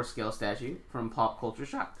 1/4 scale statue from Pop Culture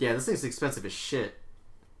Shock. Yeah, this thing's expensive as shit.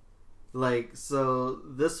 Like, so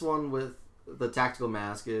this one with the tactical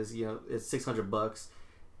mask is, it's $600.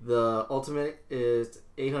 The ultimate is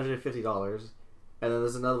 $850, and then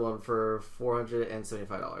there's another one for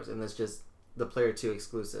 $475, and that's just the Player 2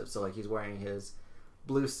 exclusive. So like he's wearing his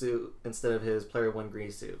blue suit instead of his Player 1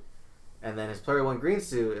 green suit, and then his Player 1 green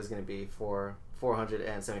suit is going to be for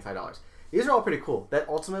 $475. These are all pretty cool. That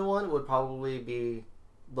ultimate one would probably be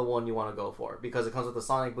the one you want to go for because it comes with the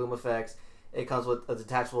sonic boom effects. It comes with a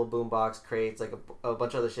detachable boombox, crates, like a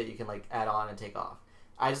bunch of other shit you can like add on and take off.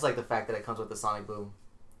 I just like the fact that it comes with the sonic boom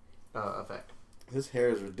effect. His hair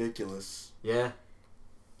is ridiculous. Yeah,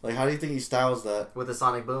 Like, how do you think he styles that? with the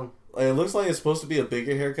sonic boom. Like, it looks like it's supposed to be a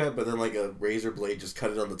bigger haircut, but then like a razor blade just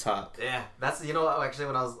cut it on the top. Yeah, that's actually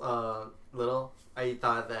when I was little, I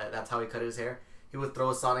thought that's how he cut his hair. He would throw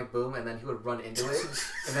a sonic boom and then he would run into it,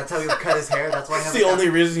 and that's how he would cut his hair. That's why I That's have the only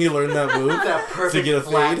reason he learned that move. that perfect get a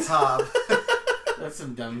flat fade. top. That's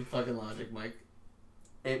some dumb fucking logic, Mike.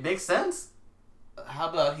 It makes sense. How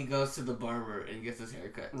about he goes to the barber and gets his hair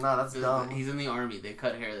cut? No, that's dumb. He's in the army. They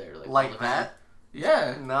cut hair there. Like all Like the time. that?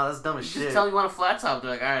 Yeah. No, that's dumb as You shit. just tell me you want a flat top.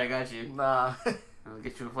 They're like, all right, I got you. Nah. I'll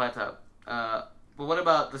get you a flat top. But what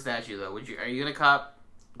about the statue though? Are you gonna cop?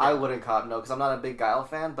 I wouldn't cop, no, because I'm not a big Guile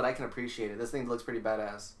fan, but I can appreciate it. This thing looks pretty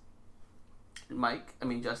badass.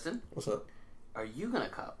 Justin, What's up? are you gonna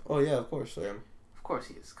cop? Oh yeah, of course I am. Of course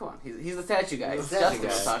he is. Come on, he's the statue guy. He's the Justin statue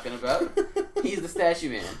was guy. talking about. He's the statue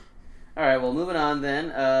man. All right, well, moving on then.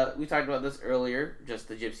 We talked about this earlier, just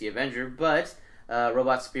the Gypsy Avenger, but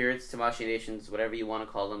Robot Spirits, Tamashii Nations, whatever you want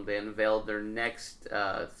to call them, they unveiled their next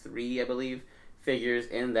 3, I believe, figures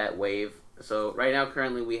in that wave. So right now,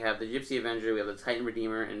 currently, we have the Gypsy Avenger, we have the Titan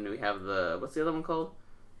Redeemer, and we have what's the other one called?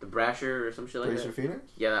 The Brasher or some shit like Bracer that?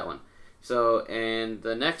 Phoenix? Yeah, that one. So, and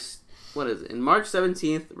the next, what is it? In March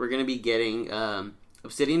 17th, we're going to be getting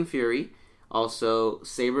Obsidian Fury, also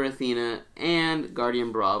Saber Athena, and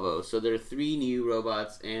Guardian Bravo. So there are 3 new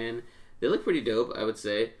robots, and they look pretty dope, I would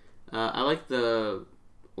say. I like the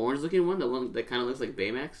orange-looking one, the one that kind of looks like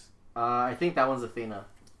Baymax. I think that one's Athena.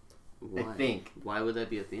 Why? I think. Why would that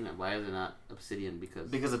be Athena? Why is it not Obsidian?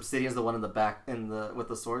 Because Obsidian's the one in the back with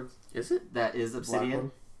the swords. is it? That is Black Obsidian.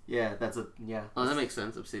 one? Yeah, that's a yeah. Oh, that makes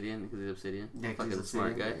sense. Obsidian because he's Obsidian. Yeah, 'cause Fucking he's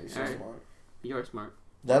smart Obsidian. guy. Yeah, he's so All right. smart. You're smart.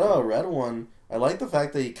 That red one, I like the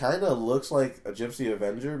fact that he kind of looks like a Gypsy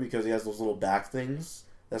Avenger because he has those little back things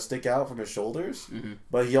that stick out from his shoulders. Mm-hmm.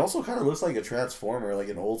 But he also kind of looks like a Transformer, like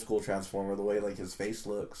an old school Transformer, the way like his face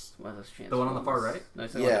looks. Well, that's The one on the far Transformers. right? No,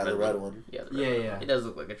 it's not Yeah, like the red one. Yeah, the red one. Yeah. It does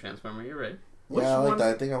look like a Transformer. You're right. Which Yeah, I like one-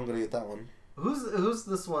 that. I think I'm gonna get that one. Who's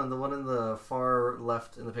this one? The one in the far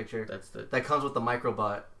left in the picture That's the. that comes with the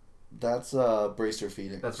microbot. That's Bracer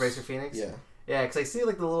Phoenix. That's Bracer Phoenix. Yeah. Yeah, because I see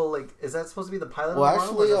like the little like. Is that supposed to be the pilot? Well, of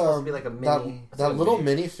the model, or actually, is that supposed to be like a mini. that little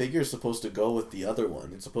mini figure is supposed to go with the other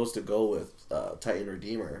one. It's supposed to go with Titan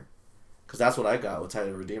Redeemer, because that's what I got with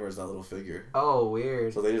Titan Redeemer is that little figure. Oh,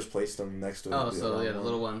 weird. So they just placed them next to it. Oh, so yeah, the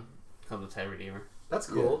little one comes with Titan Redeemer. That's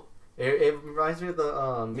cool. It reminds me of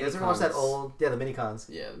the you guys ever watch that Minicons. old the Minicons?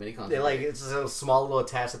 Yeah, the mini They like it's just a small little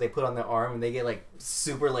attach that they put on their arm and they get like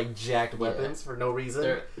super like jacked weapons for no reason.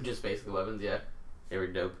 They're just basically weapons. Yeah, they were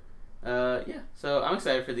dope. Yeah, so I'm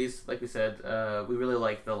excited for these. Like we said, we really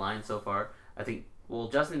like the line so far. I think. Well,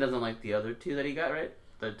 Justin doesn't like the other 2 that he got, right?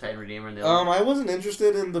 The Titan Redeemer and the other. I wasn't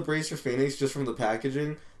interested in the Bracer Phoenix just from the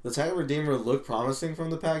packaging. The Titan Redeemer looked promising from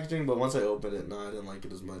the packaging, but once I opened it, no, I didn't like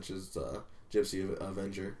it as much as Gypsy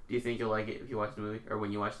Avenger. Do you think you'll like it if you watch the movie or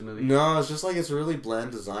when you watch the movie? No, it's just like it's really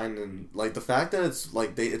bland design, and like the fact that it's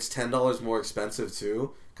like it's $10 more expensive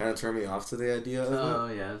too kind of turned me off to the idea of it. Oh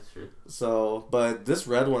yeah, that's true. So, but this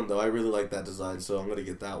red one though, I really like that design, so I'm gonna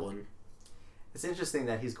get that one. It's interesting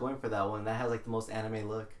that he's going for that one. That has like the most anime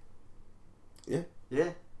look. Yeah.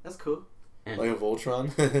 Yeah, that's cool. And, Like a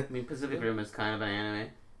Voltron. I mean, Pacific Rim is kind of an anime.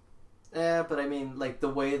 Yeah, but I mean like the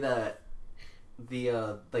way that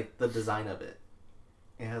the like the design of it.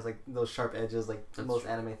 It has like those sharp edges, like That's most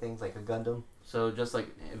true. anime things, like a Gundam. So just like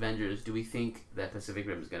Avengers, do we think that Pacific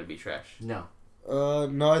Rim is gonna be trash? No.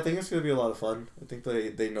 No, I think it's gonna be a lot of fun. I think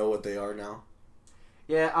they know what they are now.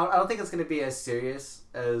 Yeah, I don't think it's going to be as serious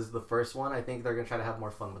as the first one. I think they're going to try to have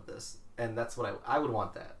more fun with this. and that's what I would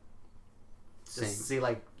want that. Just Same. see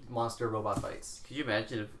like monster robot fights. Could you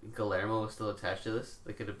imagine if Guillermo was still attached to this?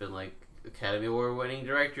 They could have been like Academy Award winning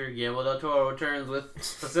director Guillermo del Toro returns with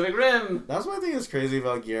Pacific Rim. That's what I think is crazy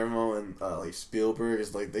about Guillermo and like Spielberg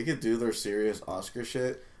is like they could do their serious Oscar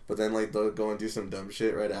shit, but then like they'll go and do some dumb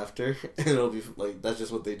shit right after, and it'll be like that's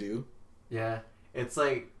just what they do. Yeah, it's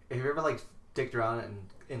like have you ever like dicked around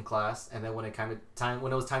in class, and then when it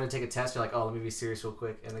was time to take a test, you're like, oh, let me be serious real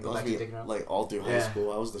quick, and then go back to dicking around. Like all through high Yeah. school,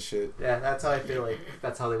 I was the shit. Yeah, that's how I feel like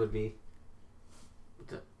that's how they would be.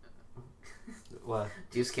 What?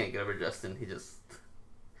 You just can't get over Justin.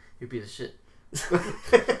 He'd be the shit.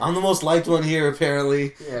 I'm the most liked one here,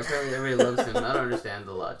 apparently. Yeah, apparently everybody loves him. I don't understand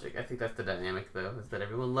the logic. I think that's the dynamic, though, is that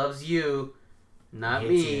everyone loves you, not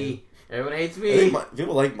Hates me. you. Everyone hates I me. think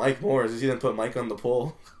people like Mike more. Is he didn't put Mike on the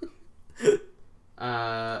poll?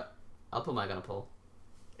 I'll put Mike on a poll.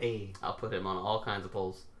 Hey, I'll put him on all kinds of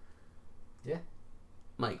polls. Yeah.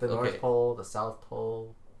 Mike, the okay. North Pole, the South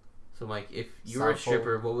Pole. So, Mike, if you were a South Pole.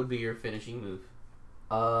 stripper, what would be your finishing move?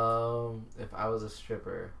 If I was a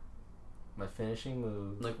stripper, my finishing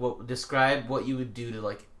move. Like, describe what you would do to,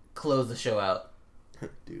 like, close the show out.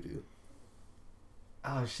 Doo-doo.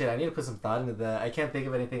 Oh shit! I need to put some thought into that. I can't think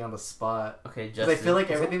of anything on the spot. Okay, Because Justin. I feel like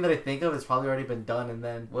everything that I think of has probably already been done, and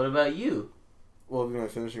then What about you? What would be my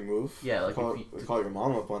finishing move? Yeah, like, call, if you- call your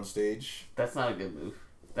mom up on stage. That's not a good move.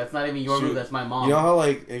 That's not even your Shoot. move, that's my mom. You know how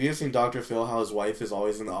like have you ever seen Dr. Phil? How his wife is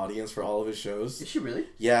always in the audience for all of his shows. Is she really?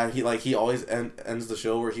 Yeah, he always ends the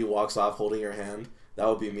show where he walks off holding her hand. That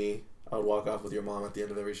would be me. I would walk off with your mom at the end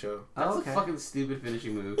of every show. That's okay. a fucking stupid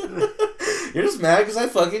finishing move. You're just mad because I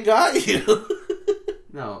fucking got you.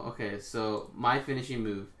 No, okay, so my finishing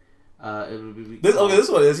move, it would be... This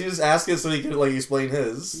one is. You just ask it so he can like explain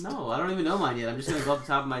his. No, I don't even know mine yet. I'm just gonna go up the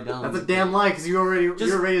top of my dome. that's a damn lie. Because you were ready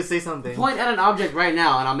to say something. Point at an object right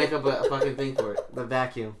now, and I'll make up a fucking thing for it. The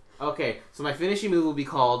vacuum. Okay, so my finishing move will be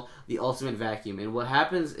called the ultimate vacuum, and what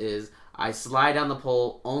happens is I slide down the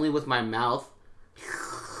pole only with my mouth,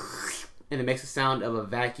 and it makes a sound of a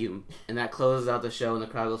vacuum, and that closes out the show, and the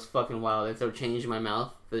crowd goes fucking wild. They throw change in my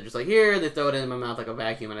mouth. They're just like, here, they throw it in my mouth like a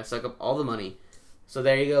vacuum, and I suck up all the money. So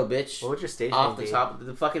there you go, bitch. What would your stage Off name the be? top of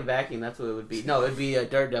the fucking vacuum, that's what it would be. No, it'd be a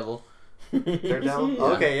Dirt Devil. Daredevil? Yeah.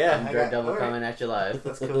 Okay, yeah. I'm I Dirt got- Devil all right. coming at you live.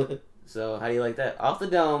 That's cool. So how do you like that? Off the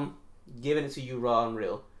dome, giving it to you raw and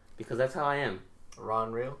real. Because that's how I am. Raw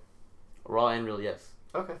and real. Raw and real, yes.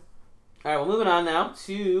 Okay. Alright, well, moving on now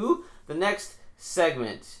to the next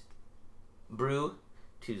segment. Brew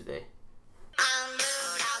Tuesday.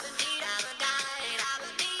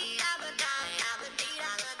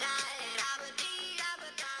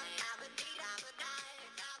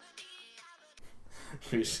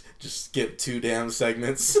 Just skip 2 damn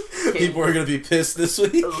segments. People are gonna be pissed this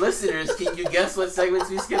week. Listeners, can you guess what segments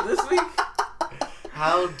we skipped this week?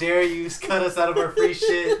 How dare you cut us out of our free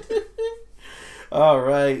shit?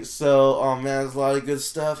 Alright, so, oh man, there's a lot of good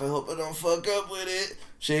stuff. I hope I don't fuck up with it.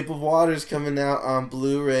 Shape of Water's coming out on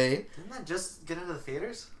Blu-ray. Didn't that just get into the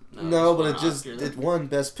theaters? No, but it it's just not it won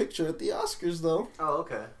Best Picture at the Oscars, though. Oh,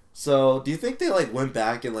 okay. So, do you think they, like, went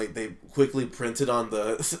back and, like, they quickly printed on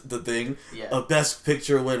the thing Yeah. a Best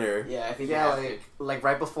Picture winner? Yeah, I think Yeah, you have like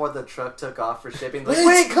right before the truck took off for shipping. Wait, Like,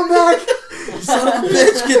 wait, come back! You son of a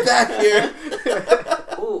bitch, get back here!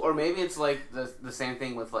 to. Ooh, or maybe it's like the same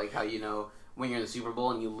thing with like how, you know, when you're in the Super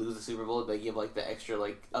Bowl and you lose the Super Bowl, they give like the extra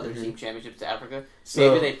like other team championships to Africa. So-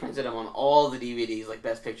 Maybe they printed them on all the DVDs like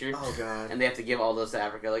Best Picture, Oh god. and they have to give all those to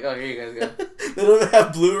Africa. Like, oh, here you guys go. They don't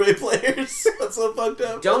have Blu-ray players. That's so fucked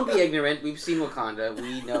up. Don't be ignorant. We've seen Wakanda.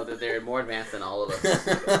 We know that they're more advanced than all of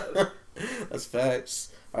us. That's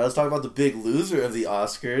facts. Alright, let's talk about the big loser of the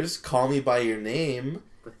Oscars, Call Me By Your Name.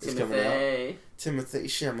 With It's coming out. Timothy. Timothée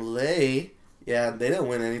Chalamet. Yeah, they didn't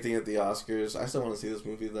win anything at the Oscars. I still want to see this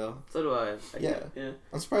movie, though. So do I. Yeah. Yeah.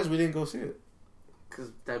 I'm surprised we didn't go see it.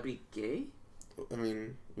 Because that'd be gay? I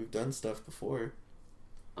mean, we've done stuff before.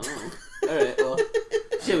 Oh. Alright, well.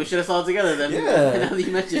 Shit, we should have saw it together then. Yeah. Now that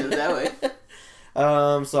you mentioned it that way.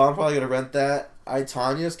 So I'm probably gonna rent that. I,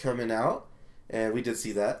 Tanya's coming out, and we did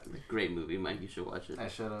see that. Great movie, Mike. You should watch it. I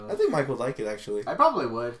should I have. think Mike would like it, actually. I probably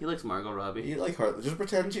would. He likes Margot Robbie. You like Harley. Just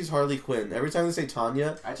pretend she's Harley Quinn. Every time they say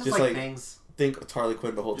Tanya, I just just like things. think it's Harley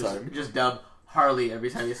Quinn the whole time. Just dub Harley every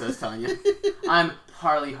time he says Tanya. I'm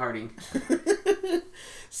Harley Harding.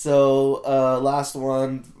 So, last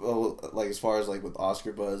one, like as far as like with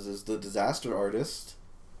Oscar buzz, is The Disaster Artist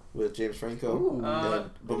with James Franco. Ooh.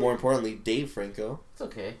 But more importantly, Dave Franco. It's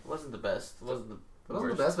okay. It wasn't the best. It wasn't the It wasn't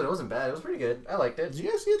worst. the best, but it wasn't bad. It was pretty good. I liked it. Did you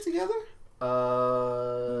guys see it together?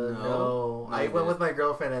 No. I Neither. went with my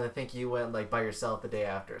girlfriend, and I think you went like by yourself the day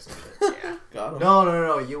after or something. Yeah. Got him.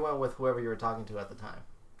 No. You went with whoever you were talking to at the time.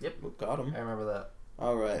 Got him. I remember that.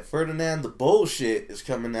 All right, Ferdinand the Bullshit is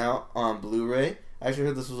coming out on Blu-ray. I actually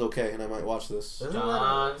heard this was okay, and I might watch this. Isn't that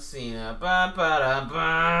John Cena. Ba, ba, da,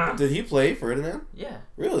 ba. Did he play Ferdinand? Yeah.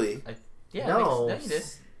 Really? Yeah. No. No, you did.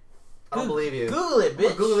 I don't believe you. Google it, I'm gonna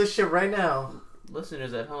bitch. Google this shit right now.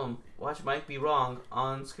 Listeners at home, watch Mike be wrong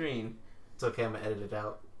on screen. It's okay, I'm gonna edit it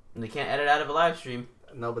out. And they can't edit out of a live stream.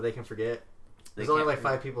 No, but they can forget. They There's only can't like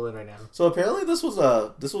forget. 5 people in right now. So apparently this was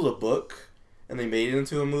a book, and they made it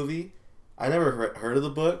into a movie. I never heard of the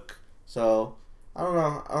book, so I don't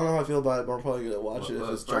know. I don't know how I feel about it, but I'm probably gonna watch it if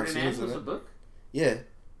it's John Ferdinand Cena's in was a it. book? Yeah,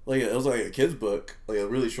 like it was like a kid's book, like a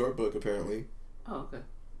really short book apparently. Oh, okay.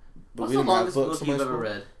 But What's we the didn't have longest books book in you've my ever school.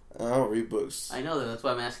 read? I don't read books. I know that. That's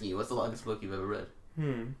why I'm asking you. What's the longest book you've ever read?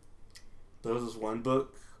 There was this one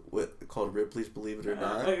book called Ripley's Believe It or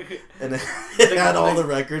Not, The and it had all the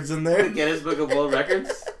records in there. Guinness Book of World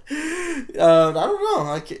Records? I don't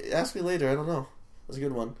know. Ask me later. I don't know. That's a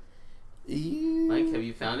good one. Mike, have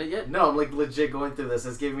you found it yet? No, I'm like legit going through this.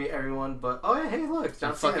 It's giving me everyone, but oh yeah, hey look, I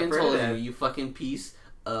John Cena, fucking told you, Ferdinand. you fucking piece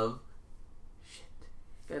of shit.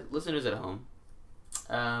 Guys, listeners at home,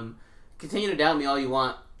 continue to doubt me all you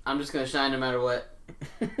want. I'm just gonna shine no matter what.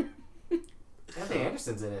 Anthony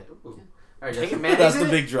Anderson's in it. Ooh. All right, Peyton Justin. Manning- That's the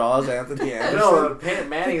big draws, Anthony Anderson. No, Peyton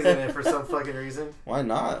Manning's in it for some fucking reason. Why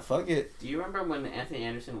not? Fuck it. Do you remember when Anthony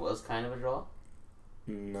Anderson was kind of a draw?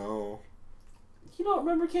 No. You don't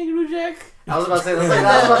remember Kangaroo Jack? I was about to say that.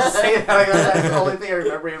 I was about to say that. Like, that's the only thing I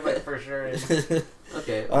remember him like for sure. Is.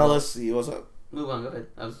 Okay. Let's see. What's up? Move on. Go ahead.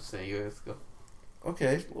 I was just saying. You guys go.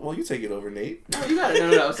 Okay. Well, you take it over, Nate. No, you got it.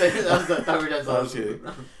 No. I was saying. I thought we were done. I was kidding.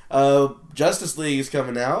 Justice League is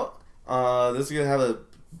coming out. This is gonna have a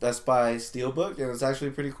Best Buy Steelbook, and it's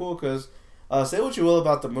actually pretty cool because say what you will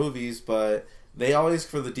about the movies, but they always,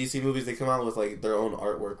 for the DC movies, they come out with like their own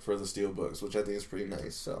artwork for the Steelbooks, which I think is pretty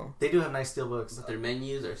nice. So They do have nice steelbooks. But their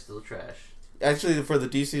menus are still trash. actually, for the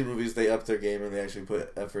DC movies, they upped their game and they actually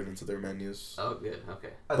put effort into their menus. Oh, good.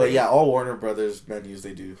 Okay. But yeah, all Warner Brothers menus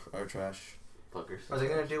they do are trash. Fuckers. Are they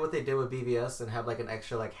gonna do what they did with BVS and have like an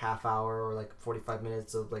extra like half hour or like 45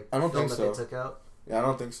 minutes of like I don't film think that so. they took out? Yeah, I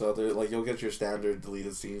don't think so. They're, like you'll get your standard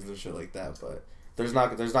deleted scenes and shit like that, but there's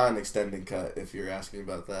not an extended cut if you're asking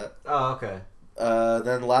about that. Oh, okay.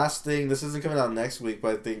 Then last thing, this isn't coming out next week,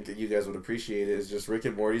 but I think you guys would appreciate it. Is just Rick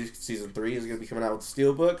and Morty season 3 is gonna be coming out with the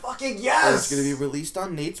Steelbook. Fucking And yes! it's gonna be released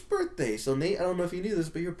on Nate's birthday. So Nate, I don't know if you knew this,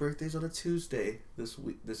 but your birthday's on a Tuesday this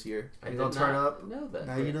year. I You did gonna turn not up? know that.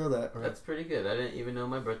 Now you know that. That's pretty good. I didn't even know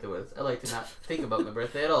my birthday was. I like to not think about my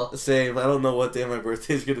birthday at all. Same. I don't know what day my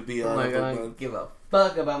birthday's gonna be Oh on. my but god, I give a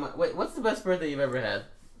fuck about my. Wait, what's the best birthday you've ever had?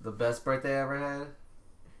 The best birthday I ever had?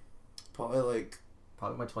 probably like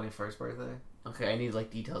Probably my 21st birthday. Okay, I need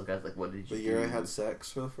like details, guys. Like, what did you the do? year I had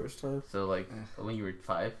sex for the first time. So like when you were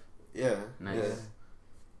 5, Yeah. Nice. Yeah.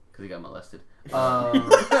 because you got molested.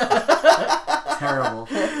 Terrible.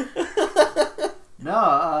 No,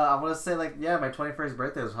 I want to say like yeah, my 21st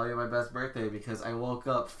birthday was probably my best birthday because I woke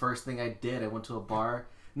up. First thing I did, I went to a bar.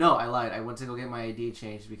 No, I lied. I went to go get my ID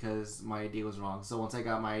changed because my ID was wrong. So once I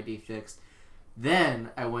got my ID fixed,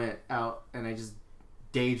 then I went out and I just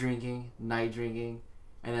day drinking, night drinking,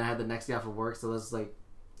 and then I had the next day off of work. So I was like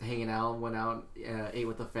hanging out, went out, ate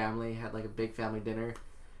with the family, had like a big family dinner.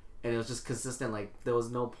 And it was just consistent. Like there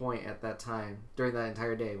was no point at that time during that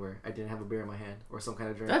entire day where I didn't have a beer in my hand or some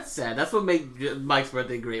kind of drink. That's sad. That's what made Mike's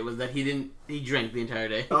birthday great was that he drank the entire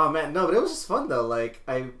day. Oh man, no, but it was just fun though. Like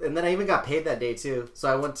and then I even got paid that day too. So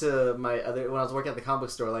I went to when I was working at the comic book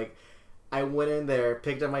store. Like I went in there,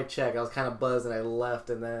 picked up my check. I was kind of buzzed, and I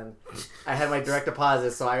left. And then I had my direct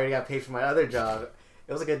deposit, so I already got paid for my other job.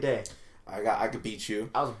 It was a good day. I could beat you.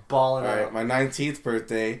 I was balling All right, out. my 19th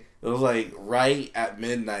birthday. It was like right at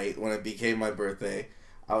midnight when it became my birthday.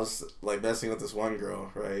 I was like messing with this one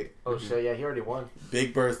girl, right? Oh shit! Yeah, he already won.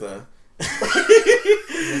 Big Bertha.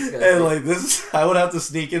 And like this, I would have to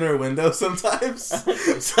sneak in her window sometimes. So I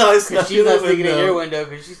Because snuck she's in not the sneaking in your window, window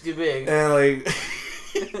because she's too big. and like,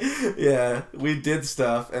 yeah, we did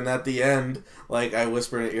stuff. And at the end, like I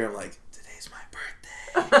whispered in her ear, I'm like, "Today's my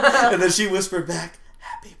birthday," and then she whispered back,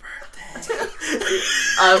 "Happy birthday."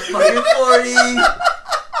 I'm fucking 40.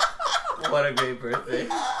 What a great birthday.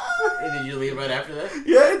 And did you leave right after that?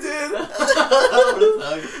 Yeah, I did. What a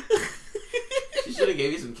thug. She should have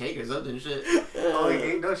gave you some cake or something. Shit.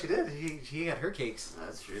 No, she did. He had her cakes.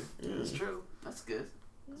 That's true. That's true. That's good.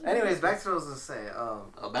 Anyways, back to what I was gonna say. Oh,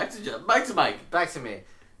 back to Mike. Back to me.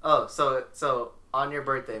 Oh, so on your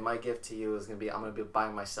birthday, my gift to you is gonna be I'm gonna be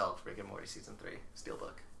buying myself Rick and Morty season 3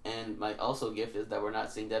 Steelbook. And my also gift is that we're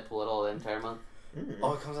not seeing Deadpool at all the entire month.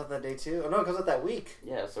 Oh, it comes out that day too? Oh no, it comes out that week.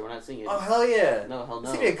 Yeah, so we're not seeing it. Oh hell yeah! No, hell no.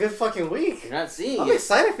 It's gonna be a good fucking week. You're not seeing I'm it.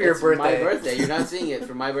 excited for your It's birthday. my birthday. You're not seeing it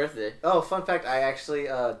for my birthday. Oh, fun fact! I actually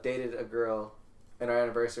dated a girl, and our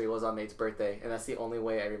anniversary was on Nate's birthday, and that's the only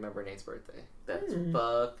way I remember Nate's birthday. That's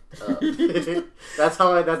fucked up. That's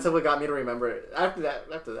how what got me to remember it. After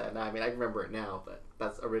that, nah, I mean I remember it now, but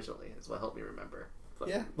that's originally is what helped me remember. But,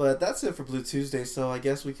 Yeah, but that's it for Blue Tuesday. So I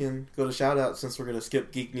guess we can go to shout out since we're gonna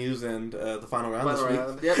skip Geek News and the final round this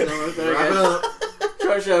week. Yep, no, we're Wrap it up.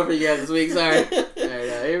 Short show for you guys this week. Sorry. All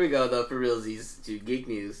right, here we go though for realsies to Geek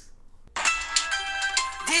News.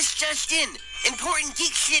 This just in. Important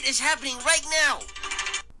geek shit is happening right now.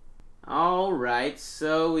 Alright,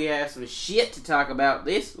 so we have some shit to talk about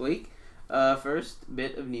this week. First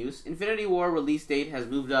bit of news. Infinity War release date has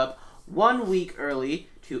moved up 1 week early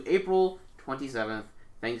to April 27th,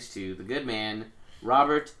 thanks to the good man,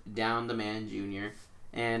 Robert Down the Man Jr.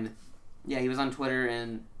 And, yeah, he was on Twitter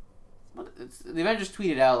and the Avengers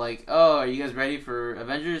tweeted out, like, oh, are you guys ready for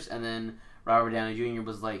Avengers? And then Robert Downey Jr.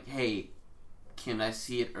 was like, hey, can I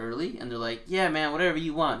see it early? And they're like, yeah, man, whatever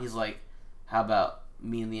you want. He's like, how about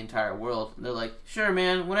me and the entire world? And they're like, sure,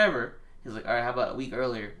 man, whatever. He's like, all right, how about a week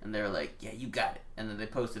earlier? And they're like, yeah, you got it. And then they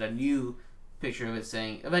posted a new picture of it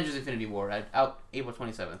saying Avengers Infinity War out April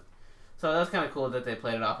 27th. So that's kind of cool that they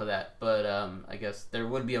played it off of that. But I guess there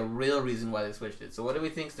would be a real reason why they switched it. So what do we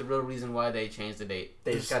think is the real reason why they changed the date?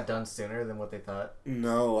 They just got done sooner than what they thought.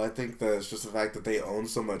 No, I think that it's just the fact that they own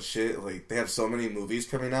so much shit. Like, they have so many movies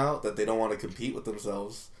coming out that they don't want to compete with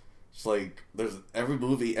themselves. It's like, there's every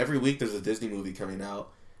week there's a Disney movie coming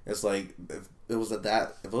out. It's like, if it was at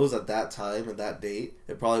that time and that date,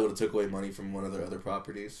 it probably would have took away money from one of their other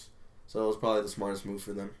properties. So it was probably the smartest move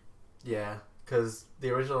for them. Yeah, because the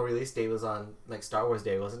original release date was on like Star Wars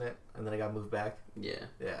Day, wasn't it? And then it got moved back. Yeah.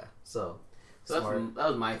 Yeah, so that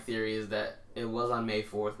was my theory, is that it was on May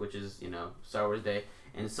 4th, which is, Star Wars Day.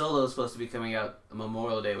 And Solo is supposed to be coming out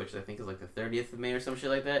Memorial Day, which I think is like the 30th of May or some shit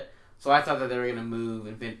like that. So I thought that they were going to move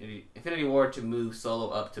Infinity War to move Solo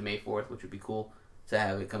up to May 4th, which would be cool to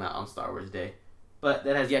have it come out on Star Wars Day. But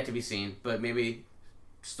that has yet to be seen. But maybe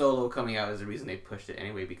Solo coming out is the reason they pushed it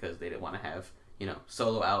anyway, because they didn't want to have,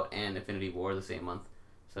 Solo out and Infinity War the same month.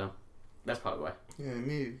 So that's probably why. Yeah,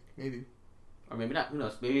 maybe. Or maybe not. Who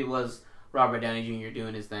knows? Maybe it was Robert Downey Jr.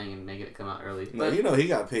 doing his thing and making it come out early. No, But, he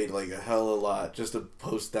got paid like a hell of a lot just to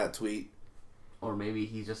post that tweet. or maybe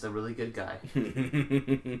he's just a really good guy.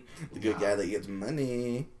 The good guy that gets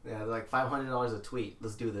money. yeah, they're like $500 a tweet.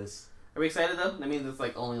 Let's do this. Are we excited though? I mean, it's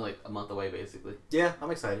like only like a month away, basically. Yeah,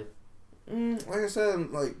 I'm excited. Like I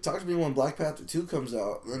said, like, talk to me when Black Panther 2 comes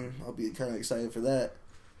out, then I'll be kind of excited for that.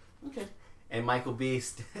 Okay. And Michael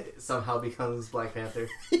Beast somehow becomes Black Panther.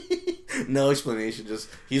 No explanation, just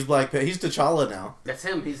he's Black Panther. He's T'Challa now. That's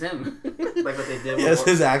him. He's him. Like what they did He with has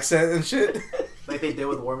his accent and shit. like they did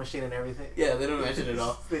with War Machine and everything. Yeah, they don't mention it at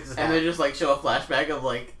all. They just And they just like show a flashback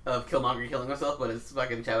of Killmonger killing himself, but it's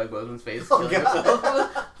fucking Chadwick Boseman's face Oh, killing God.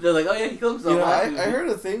 himself. They're like, oh yeah, he killed himself. You know, last I movie. heard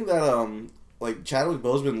a thing that like Chadwick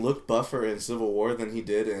Boseman looked buffer in Civil War than he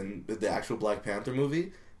did in the actual Black Panther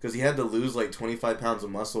movie because he had to lose like 25 pounds of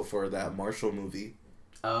muscle for that Marshall movie,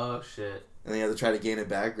 Oh shit. and he had to try to gain it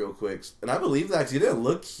back real quick. And I believe that 'cause he didn't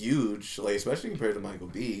look huge, like especially compared to Michael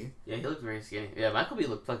B. Yeah, he looked very skinny. Yeah, Michael B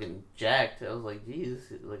looked fucking jacked. I was like, geez,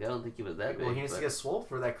 like I don't think he was that big. Well, he needs but- to get swole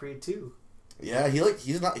for that Creed too. Yeah,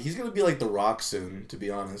 he's gonna be like The Rock soon, to be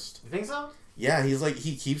honest. You think so? Yeah,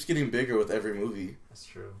 he keeps getting bigger with every movie. That's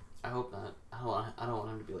true. I hope not. I don't want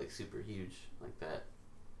him to be like super huge like that.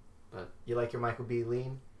 You like your Michael B.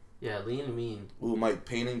 lean? Yeah, lean and mean. Ooh, Mike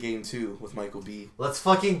Pain and Gain 2 with Michael B. Let's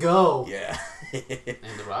fucking go. Yeah.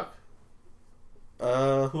 And The Rock?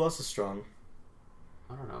 Who else is strong?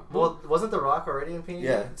 I don't know. Well, wasn't The Rock already in Painting?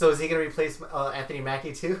 Yeah. So is he gonna replace Anthony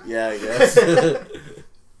Mackie too? Yeah, I guess.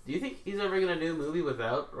 Do you think he's ever gonna do a movie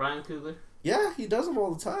without Ryan Coogler? Yeah, he does them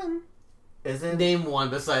all the time. Isn't Name one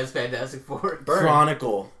besides Fantastic Four. Burn.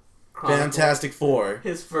 Chronicle. Fantastic Four.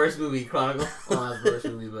 His first movie, Chronicle. Well, not his first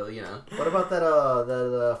movie, but What about that?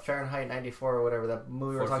 The Fahrenheit 94 or whatever that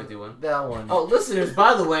movie we're talking 451. That one. Oh, listeners,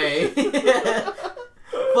 by the way,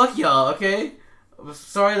 fuck y'all, okay? I'm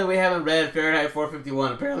sorry that we haven't read Fahrenheit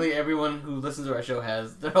 451. Apparently, everyone who listens to our show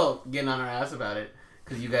has. They're all getting on our ass about it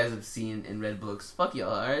because you guys have seen and read books. Fuck y'all,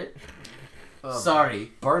 all right?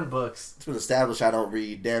 Sorry. Burn books. It's been established I don't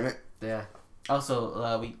read, damn it. Yeah.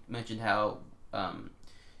 Also, we mentioned how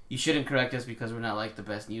you shouldn't correct us because we're not like the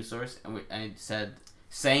best news source, and I said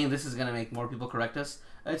saying this is gonna make more people correct us.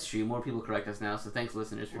 That's true. More people correct us now, so thanks,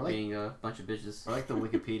 listeners, for being a bunch of bitches. I like the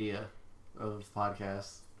Wikipedia of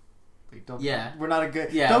podcasts. Like, don't. Yeah. We're not a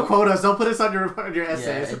good. Yeah. Don't quote us. Don't put us on your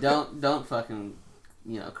essays. Yeah, don't fucking,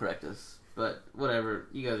 correct us. But whatever.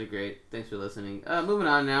 You guys are great. Thanks for listening. Moving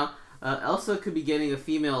on now. Elsa could be getting a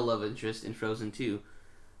female love interest in Frozen 2.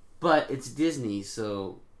 But it's Disney,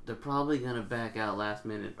 so they're probably going to back out last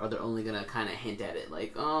minute. Or they're only going to kind of hint at it.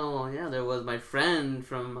 Like, oh, yeah, there was my friend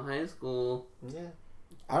from high school. Yeah.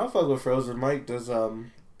 I don't fuck with Frozen. Mike, does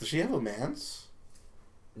she have a man's?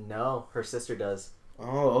 No, her sister does.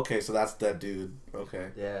 Oh, okay, so that's that dude. Okay.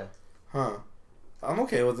 Yeah. Huh. I'm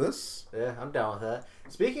okay with this. Yeah, I'm down with that.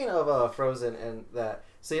 Speaking of Frozen and that,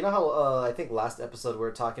 so you know how I think last episode we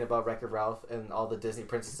were talking about Wreck-It Ralph and all the Disney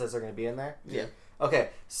princesses are going to be in there? Yeah. Okay,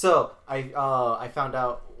 so I found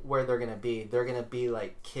out where they're going to be. They're going to be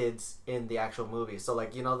like kids in the actual movie. So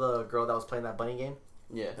like, you know the girl that was playing that bunny game?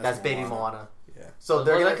 Yeah. That's Baby Moana. Yeah. So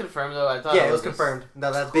they're was going that confirmed, though? I thought Yeah, it was confirmed.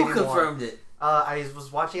 No, that's Baby Who Moana. confirmed it? I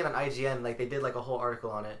was watching it on IGN. Like they did like a whole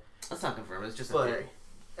article on it. That's not confirmed. It's just a But- theory.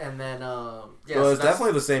 And then Well, so it's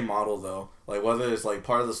definitely the same model though. Like whether it's like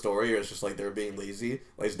part of the story or it's just like they're being lazy.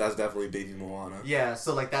 Like that's definitely Baby Moana. Yeah,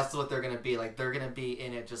 so like that's what they're gonna be. Like they're gonna be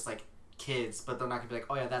in it just like kids, but they're not gonna be like,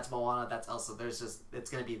 oh yeah, that's Moana, that's Elsa. It's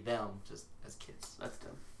gonna be them just as kids. That's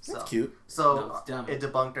dumb. So That's cute. So No, it's dumb. it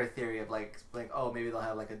debunked our theory of like oh maybe they'll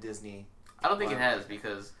have like a Disney. I don't think it Wow. has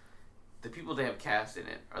because the people they have cast in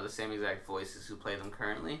it are the same exact voices who play them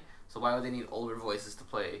currently. So why would they need older voices to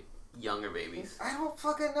play younger babies? I don't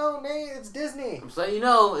fucking know, Nate. It's Disney. I'm just letting you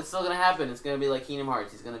know, it's still gonna happen. It's gonna be like Kingdom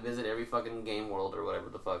Hearts. He's gonna visit every fucking game world or whatever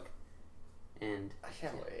the fuck. And I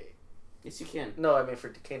can't wait. yes, you can. No, I mean for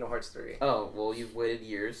Kingdom Hearts 3. Oh well, you've waited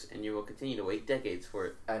years, and you will continue to wait decades for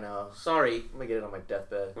it. I know. Sorry, I'm gonna get it on my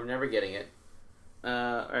deathbed. we're never getting it. All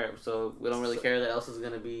right, so we don't really care that Elsa's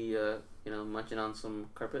gonna be, munching on some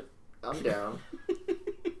carpet. I'm down.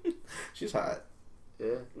 She's hot. Yeah.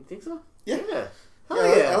 You think so? Yeah. Yeah. Yeah,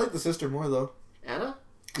 Hell yeah. I like the sister more though. Anna?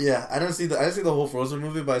 Yeah, I didn't see the whole Frozen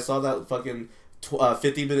movie, but I saw that fucking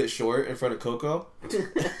 50-minute short in front of Coco,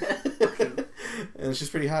 and she's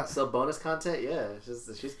pretty hot. So bonus content, yeah,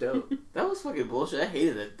 she's dope. That was fucking bullshit. I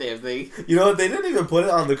hated that damn thing. You know what? They didn't even put it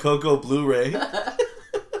on the Coco Blu-ray.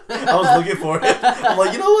 I was looking for it. I'm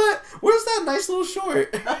like, you know what? Where's that nice little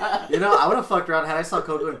short? You know, I would have fucked around had I saw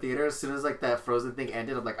Coco in theater. As soon as like that Frozen thing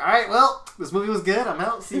ended, I'm like, all right, well, this movie was good. I'm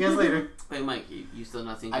out. See you guys later. Wait, Mike, you still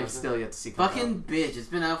not seen I've Frozen? still yet to see Coco. Fucking bitch, it's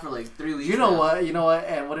been out for like 3 weeks. You know now. what? You know what?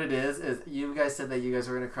 And what it is you guys said that you guys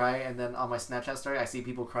were gonna cry, and then on my Snapchat story, I see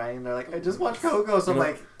people crying. They're like, I just watched Coco, so I'm You know-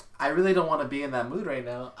 like, I really don't want to be in that mood right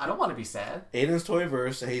now. I don't want to be sad. Aiden's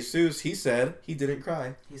Toyverse, Jesus, he said he didn't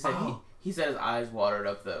cry. He said Oh. he said his eyes watered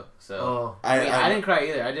up though. So Oh, I didn't cry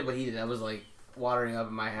either. I did what he did. I was like watering up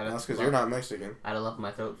in my head. That's because you're not Mexican. I had a lump in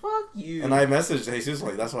my throat. Fuck you. And I messaged Jesus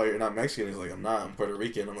like, that's why you're not Mexican. He's like, I'm not. I'm Puerto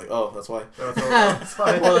Rican. I'm like, oh, that's why.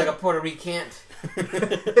 Or like a Puerto Rican.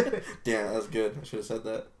 Damn, that's good. I should have said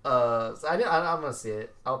that. so I'm gonna see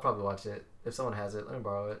it. I'll probably watch it if someone has it. Let me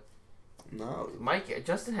borrow it. No. Mike,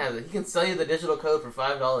 Justin has it. He can sell you the digital code for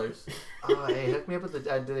 $5. Oh, hey, hook me up with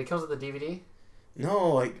the. It comes with the DVD. No,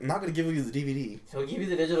 like, not going to give you the DVD. He'll give you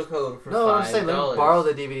the digital code for $5. No, I'm just saying, let me borrow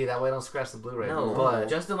the DVD. That way, I don't scratch the Blu-ray. No, but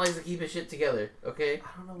Justin likes to keep his shit together. Okay.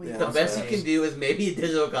 I don't know what Yeah, The that's best facts. you can do is maybe a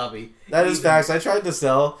digital copy. That is Even- facts. I tried to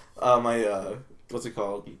sell my, what's it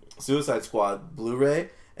called? Suicide Squad Blu-ray.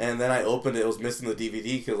 And then I opened it. It was missing the DVD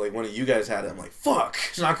because, like, one of you guys had it. I'm like, fuck.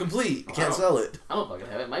 It's not complete. I can't sell it. I don't fucking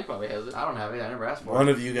have it. Mike probably has it. I don't have it. I never asked for One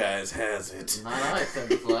it. of you guys has it. Not I, said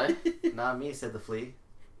the fly. Not me, said the flea.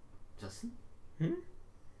 Justin?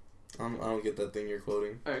 I don't get that thing you're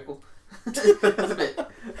quoting. Alright, cool. That's a bit.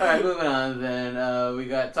 Alright, moving on then. We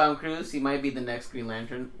got Tom Cruise. He might be the next Green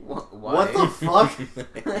Lantern. Why? What the fuck?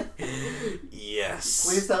 Yes.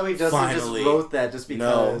 Please tell me Justin Finally. just wrote that just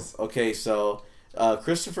because. No. Okay, so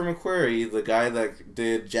Christopher McQuarrie, the guy that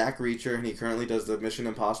did Jack Reacher, and he currently does the Mission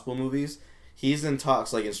Impossible movies, he's in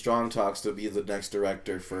talks, like in strong talks, to be the next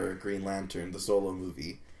director for Green Lantern, the solo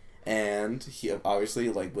movie. And he obviously,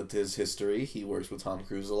 like with his history, he works with Tom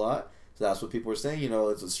Cruise a lot. So that's what people are saying. You know,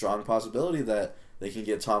 it's a strong possibility that they can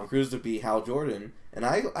get Tom Cruise to be Hal Jordan. And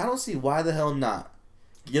I don't see why the hell not.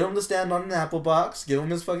 Get him to stand on an apple box. Give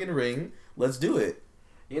him his fucking ring. Let's do it.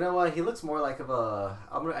 You know what? He looks more like of a.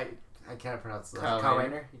 I can't pronounce the Kyle Kyle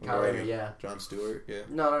Rayner? Rayner. Kyle Rayner, yeah. John Stewart, yeah.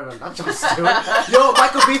 No, not John Stewart. Yo,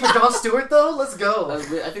 Michael B for John Stewart though. Let's go.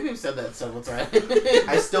 I think we've said that several times.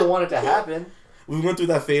 I still want it to happen. We went through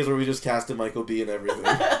that phase where we just casted Michael B and everything.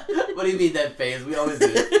 What do you mean that phase? We always do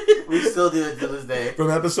it. We still do it to this day. From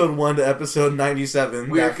episode 1 to episode 97,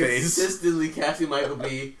 We are that phase. consistently casting Michael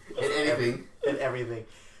B in anything. and everything.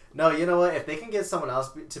 No, you know what? If they can get someone else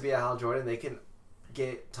to be a Hal Jordan, they can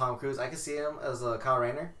get Tom Cruise. I can see him as a Kyle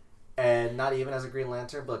Rayner, and not even as a Green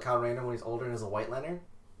Lantern, but Kyle Rayner when he's older and as a White Lantern.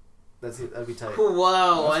 That'd be tight.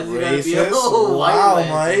 Wow, why That's is he gotta be a racist. white Wow,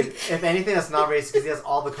 lantern? Mike. If anything, that's not racist because he has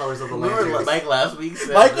all the colors of the Remember Lantern. Mike last week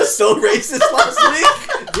said Mike was so racist last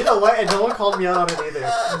week. You know what? And no one called me out on it either.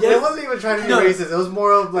 Yes. It wasn't even trying to be No. racist. It was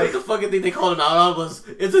more of like like... the fucking thing they called him out on was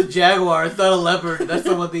it's a jaguar, it's not a leopard. That's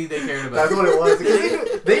the one thing they cared about. That's what it was.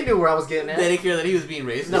 Because they knew where I was getting They at. didn't care that he was being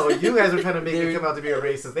racist. No, you guys were trying to make me They're- come out to be a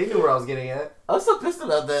racist. They knew where I was getting at. I was so pissed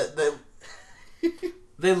about that.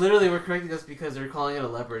 They literally were correcting us because they were calling it a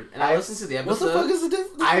leopard. And I listened to the What episode. the fuck is the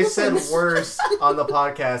difference? I said worse on the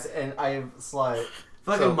podcast, and I'm slight.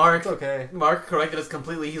 Fucking So, Mark. it's okay. Mark corrected us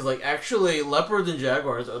completely. He's like, actually, leopards and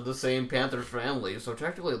jaguars are the same panther family, so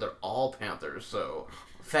technically they're all panthers. So,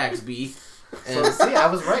 facts, B. So, And, see, I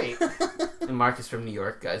was right. and Mark is from New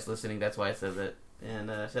York, guys listening. That's why I said that. And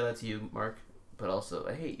shout out to you, Mark. But also,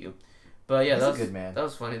 I hate you. But yeah, He's that a was good man. That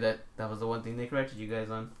was funny. That was the one thing they corrected you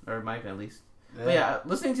guys on, or Mike at least. But yeah,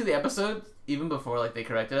 listening to the episode even before like they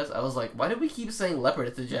corrected us, I was like, why did we keep saying leopard?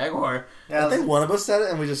 It's a jaguar. Yeah, I think one of us said it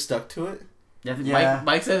and we just stuck to it. Yeah, I think Yeah.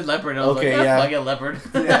 Mike said leopard. And I was Okay, like, yeah. fuck it, leopard.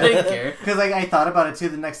 Yeah. I didn't care. because like I thought about it too.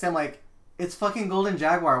 The next day, I'm like, it's fucking golden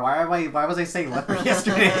jaguar. Why was I saying leopard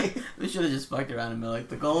yesterday? We should have just fucked around and been like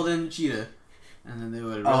the golden cheetah, and then they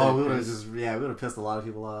would have. Oh, we really would have just we would have pissed a lot of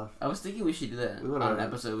people off. I was thinking we should do that We on would've- an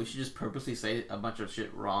episode. We should just purposely say a bunch of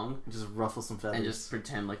shit wrong Just ruffle some feathers. and just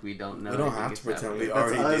pretend like we don't know. We don't anything have is to pretend happening. we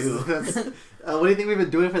That's already us. do. That's- what do you think we've been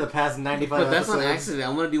doing for the past 95 But that's episodes? on accident.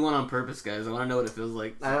 I'm gonna do one on purpose, guys. I want to know what it feels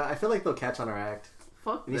like. I feel like they'll catch on our act.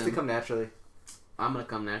 Fuck It needs them. to come naturally. I'm gonna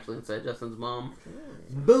come naturally inside Justin's mom.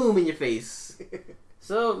 Boom in your face.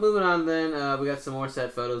 So moving on, then we got some more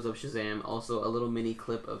set photos of Shazam. Also a little mini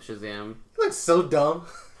clip of Shazam. He looks so dumb.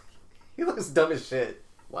 He looks dumb as shit.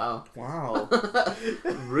 Wow. Wow.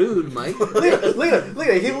 Rude, Mike. Look at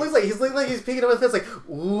him. He looks like he's picking up his fist like,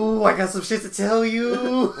 ooh, I got some shit to tell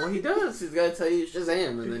you. Well, he does. He's got to tell you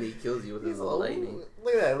Shazam, and then he kills you with his little lightning.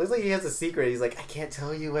 Look at that. It looks like he has a secret. He's like, I can't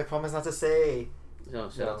tell you. I promise not to say.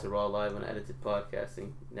 Shout out to Raw Live and Edited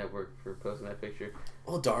Podcasting Network for posting that picture.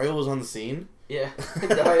 Oh, Dario was on the scene? Yeah,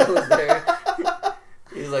 Dario was there.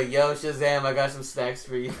 He's like, yo, Shazam, I got some snacks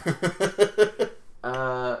for you.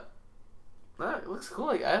 It looks cool.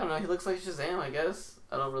 Like, I don't know. He looks like Shazam, I guess.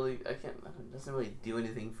 It doesn't really do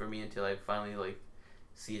anything for me until I finally, like,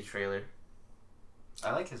 see a trailer.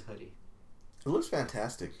 I like his hoodie. It looks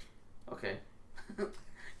fantastic. Okay.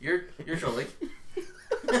 You're trolling.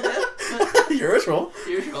 You're a troll.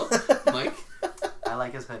 You're troll. Mike. I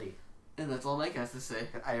like his hoodie. And that's all Mike has to say.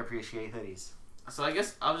 I appreciate hoodies. So I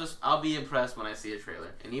guess I'll be impressed when I see a trailer.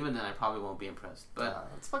 And even then I probably won't be impressed. But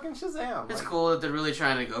It's fucking Shazam. it's Like, cool that they're really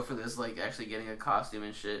trying to go for this, like actually getting a costume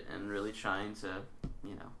and shit and really trying to,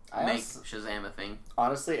 I make also- Shazam a thing.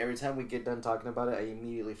 Honestly, every time we get done talking about it, I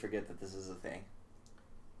immediately forget that this is a thing.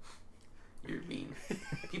 You're mean.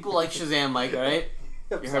 People like Shazam, Mike, alright?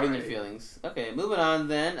 You're hurting their feelings. Okay, moving on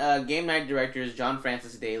then. Game Night directors John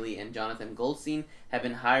Francis Daly and Jonathan Goldstein have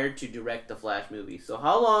been hired to direct the Flash movie. So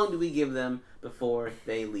how long do we give them before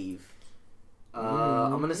they leave?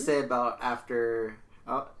 I'm gonna say about after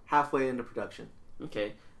halfway into production.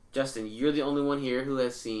 Okay. Justin, you're the only one here who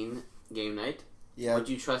has seen Game Night. Yeah, Would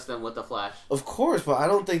you trust them with the Flash? of course, but I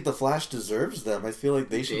don't think the Flash deserves them. I feel like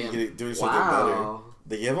they should Damn. be doing something better.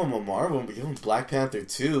 They give him a Marvel, but give him Black Panther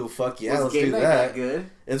 2. Fuck yeah, let's do that. Good.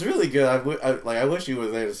 It's really good. I wish you were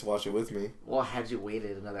there to watch it with me. Well, had you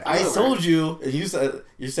waited another I hour. told you, and you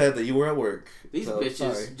said that you were at work. These So, bitches.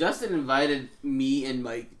 sorry. Justin invited me and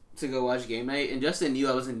Mike to go watch Game Night, and Justin knew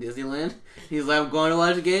I was in Disneyland. He's like, I'm going to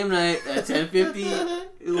watch Game Night at 10:50.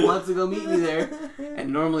 Who wants to go meet me there?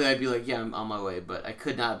 And normally I'd be like, yeah, I'm on my way, but I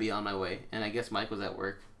could not be on my way. And I guess Mike was at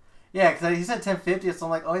work. Yeah, because he said 10:50, so I'm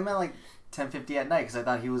like, oh, he meant like 10:50 at night, because I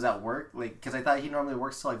thought he was at work. Like, because I thought he normally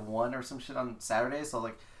works till like 1 or some shit on Saturday. So I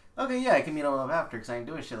was like, okay, yeah, I can meet him up after, because I ain't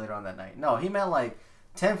doing shit later on that night. No, he meant like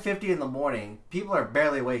 10:50 in the morning. People are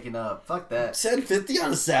barely waking up. Fuck that. 10:50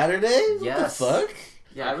 on a Saturday? Yes. What the fuck?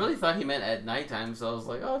 Yeah, I really thought he meant at nighttime, so I was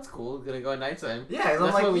like, oh, it's cool. Gonna go at nighttime. Yeah, And I'm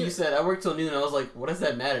that's like, why when you said I work till noon, I was like, what does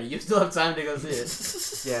that matter? You still have time to go see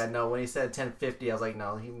it. yeah, no, when he said 10:50, I was like,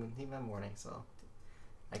 no, he meant morning, so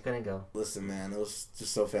I couldn't go. Listen, man, it was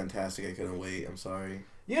just so fantastic. I couldn't wait. I'm sorry.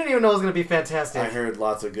 You didn't even know it was gonna be fantastic. I heard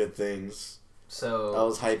lots of good things. So I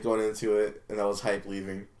was hyped going into it, and I was hyped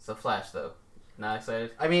leaving. so Flash though, not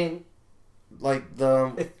excited. I mean, Like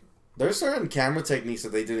there's certain camera techniques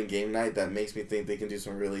that they did in Game Night that makes me think they can do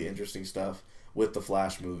some really interesting stuff with the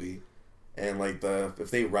Flash movie, and like if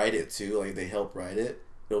they write it too, like they help write it,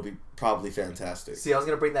 it'll be probably fantastic. See, I was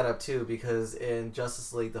gonna bring that up too because in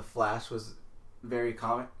Justice League, the Flash was very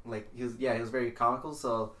comic. Like he was very comical.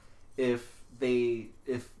 So if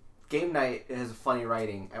Game Night has funny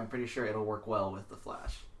writing, I'm pretty sure it'll work well with the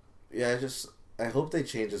Flash. Yeah, I hope they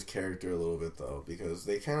change his character a little bit though, because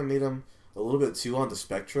they kind of made him a little bit too on the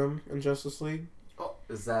spectrum in Justice League. Oh,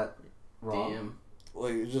 is that wrong? Damn.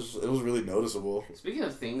 Like it was really noticeable. Speaking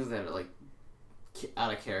of things that are like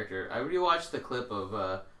out of character, I rewatched the clip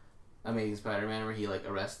of Amazing Spider-Man where he like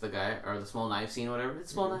arrests the guy, or the small knife scene, or whatever.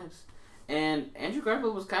 It's small knives, and Andrew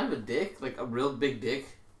Garfield was kind of a dick, like a real big dick.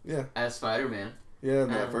 Yeah. As Spider-Man. Yeah, in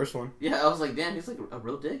that first one. Yeah, I was like, damn, he's like a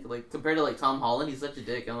real dick. Like compared to like Tom Holland, he's such a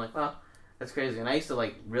dick. I'm like, wow, that's crazy. And I used to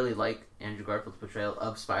like really like Andrew Garfield's portrayal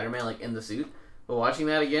of Spider-Man, like in the suit. But watching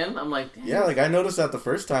that again, I'm like, damn. Yeah, like I noticed that the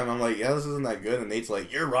first time. I'm like, yeah, this isn't that good. And Nate's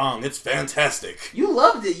like, you're wrong. It's fantastic. You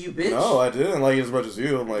loved it, you bitch. No, I didn't like it as much as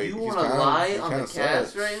you. I'm like, you want to lie on the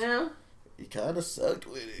cast right now? He kind of sucked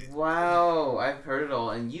with it. Wow, I've heard it all.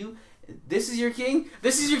 And you, this is your king?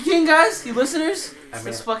 This is your king, guys? You listeners?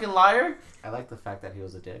 This fucking liar? I like the fact that he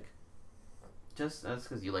was a dick. Just, that's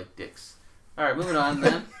because you like dicks. Alright, moving on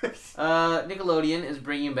then. Nickelodeon is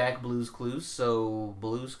bringing back Blue's Clues, so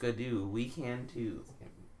Blue's Skidoo. We can too.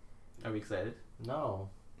 Are we excited? No.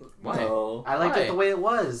 Why? No. I liked it the way it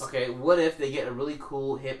was. Okay, what if they get a really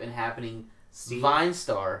cool, hip, and happening Vine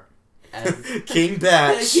star as King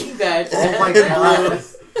Batch. King Batch. Oh my god.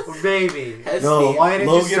 Baby. As No. Steve. Why did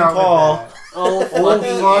Logan you start Paul. with that? Oh, Oh,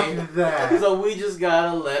 fucking fuck that. So we just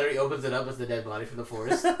got a letter. He opens it up. It's the dead body from the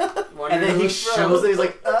forest. And then he shows it. He's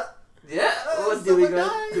like, yeah. What do we someone got?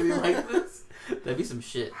 died. Do we like this? That'd be some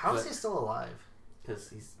shit. how is he still alive? Because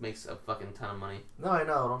he makes a fucking ton of money. No, I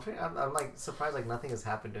know. I'm like surprised like nothing has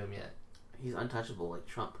happened to him yet. He's untouchable, like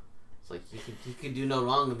Trump. It's like he could do no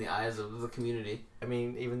wrong in the eyes of the community. I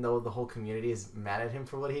mean, even though the whole community is mad at him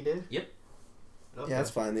for what he did. Yep. Okay. Yeah, that's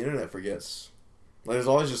fine. The internet forgets. Like, there's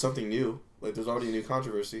always just something new. Like, there's already a new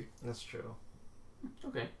controversy. That's true.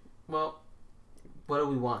 Okay. Well, what do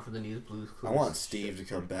we want for the new Blues Clues? I want Steve to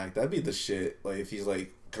come back. That'd be the shit. Like, if he's,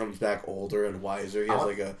 like, comes back older and wiser. He has,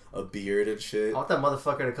 like, a beard and shit. I want that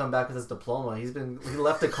motherfucker to come back with his diploma. He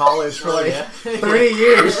left the college for like yeah. 30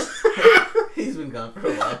 years. He's been gone for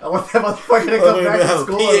a while. I want that motherfucker to come back to have a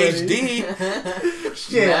school. PhD.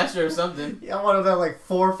 Shit. Master or something. Yeah, I want him to have like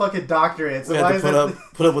 4 fucking doctorates. We Why had is to that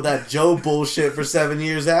put up with that Joe bullshit for 7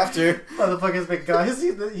 years after. motherfucker's been gone? He's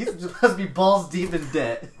supposed to be balls deep in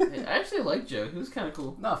debt. I actually like Joe. He was kind of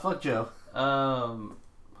cool. Nah, fuck Joe.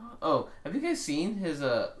 Oh, have you guys seen his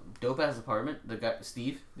dope ass apartment? The guy,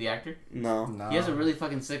 Steve, the actor. No. He has a really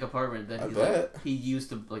fucking sick apartment that I he's bet. like, he used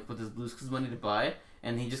to like put his Blues Clues money to buy,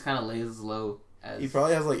 and he just kind of lays low as He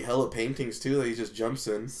probably has, like, hella paintings, too, that he just jumps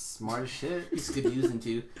in. Smart as shit. he's good using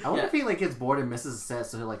too. I wonder Yeah. if he like gets bored and misses a set,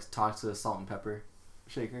 so he like talks to the salt and pepper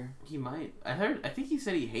shaker. He might. I think he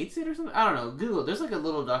said he hates it or something. I don't know. Google. There's like a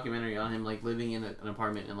little documentary on him like living in an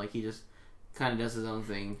apartment and like he just kind of does his own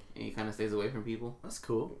thing and he kind of stays away from people. That's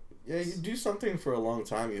cool. Yeah, you do something for a long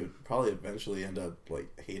time, you'd probably eventually end up, like,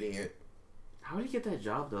 hating it. How did he get that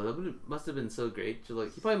job though? Must have been so great. So,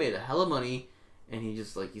 like he probably made a hell of money and he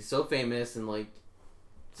just like he's so famous and like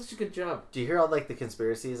such a good job. Do you hear all like the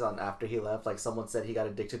conspiracies on after he left? Like someone said he got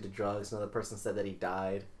addicted to drugs, another person said that he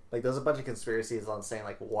died. Like there's a bunch of conspiracies on saying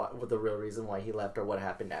like what the real reason why he left or what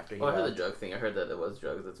happened after he Oh, I heard left. the drug thing. I heard that it was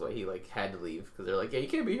drugs. That's why he like had to leave because they're like, yeah, you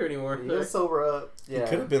can't be here anymore. He was sober up. Yeah. He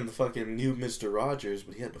could have been the fucking new Mr. Rogers,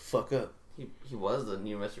 but he had to fuck up. He was the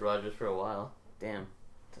new Mr. Rogers for a while. Damn,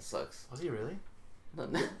 that sucks. Was he really?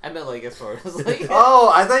 I meant like as far as like.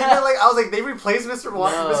 Oh, I thought you meant like I was like they replaced Mr. No.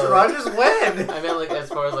 Mr. Rogers when? I meant like as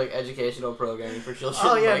far as like educational programming for children.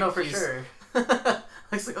 Oh yeah, like, no, for he's- sure.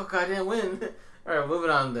 It's like, oh goddamn, win. All right, moving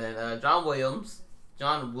on then. John Williams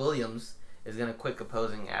is gonna quit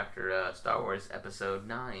composing after Star Wars Episode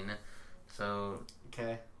 9. So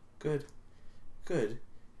Okay. Good.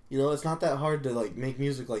 You know, it's not that hard to, like, make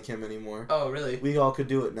music like him anymore. oh really? We all could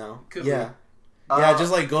do it now. Could yeah. Yeah,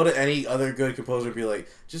 just, like, go to any other good composer and be like,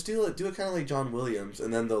 just do it kind of like John Williams,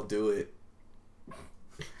 and then they'll do it.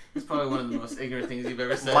 It's probably one of the most ignorant things you've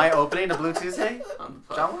ever said. My opening to Blue Tuesday? on the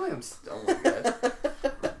pod. John Williams. Oh my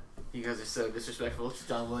god. You guys are so disrespectful to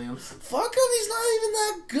John Williams. Fuck him, he's not even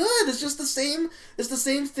that good. It's just the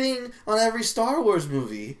same thing on every Star Wars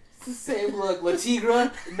movie. It's the same look. La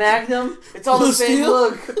Tigra, Magnum, it's all the Blue same Steel?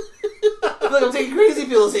 look. I feel like I'm taking crazy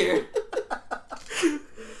pills here.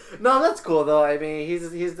 No, that's cool though. I mean,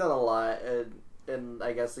 he's done a lot, and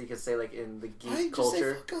I guess you could say like in the Why geek just say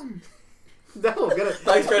culture. fuck him? No, I'm gonna.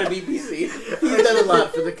 Mike's trying to be PC. He's done a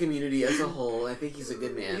lot for the community as a whole. I think he's a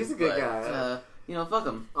good man. He's a good but, guy. fuck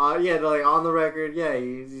him. Yeah, no, like on the record, yeah,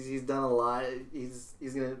 he's done a lot. He's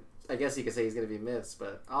gonna. I guess you could say he's gonna be missed,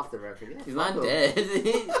 but off the record, yeah, He's fuck not him. dead. No,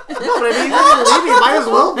 but I mean, he's not gonna leave me. Might as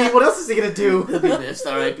well be. What else is he gonna do? He'll be missed.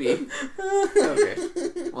 R.I.P.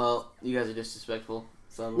 Okay. Well, you guys are disrespectful.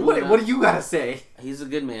 So What do you gotta say? He's a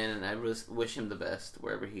good man, and I wish him the best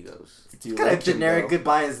wherever he goes. Do you What kind like of him, generic though?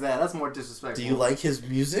 goodbye is that? That's more disrespectful. Do you like his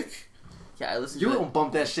music? Yeah, I listen You to don't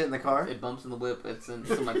bump that shit in the car. it. It bumps in the whip. It's in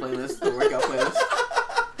my playlist, the workout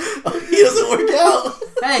playlist. He doesn't work out.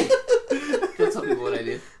 Hey! Don't tell people what I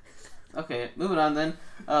do. Okay, moving on then.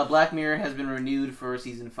 Black Mirror has been renewed for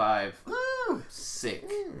season 5. Woo! Sick.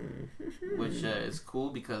 Which is cool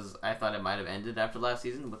because I thought it might have ended after last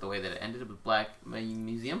season with the way that it ended with Black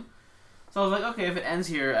Museum. So I was like, okay, if it ends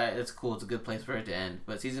here, it's cool. It's a good place for it to end.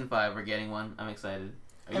 But season 5, we're getting one. I'm excited.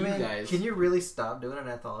 Are you guys? Can you really stop doing an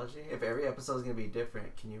anthology? If every episode is gonna be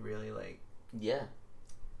different, can you really Yeah.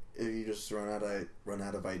 If you just run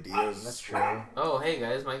out of ideas. That's true. Oh, hey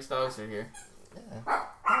guys, Mike's dogs are here.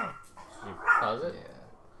 Yeah. You pause it? Yeah.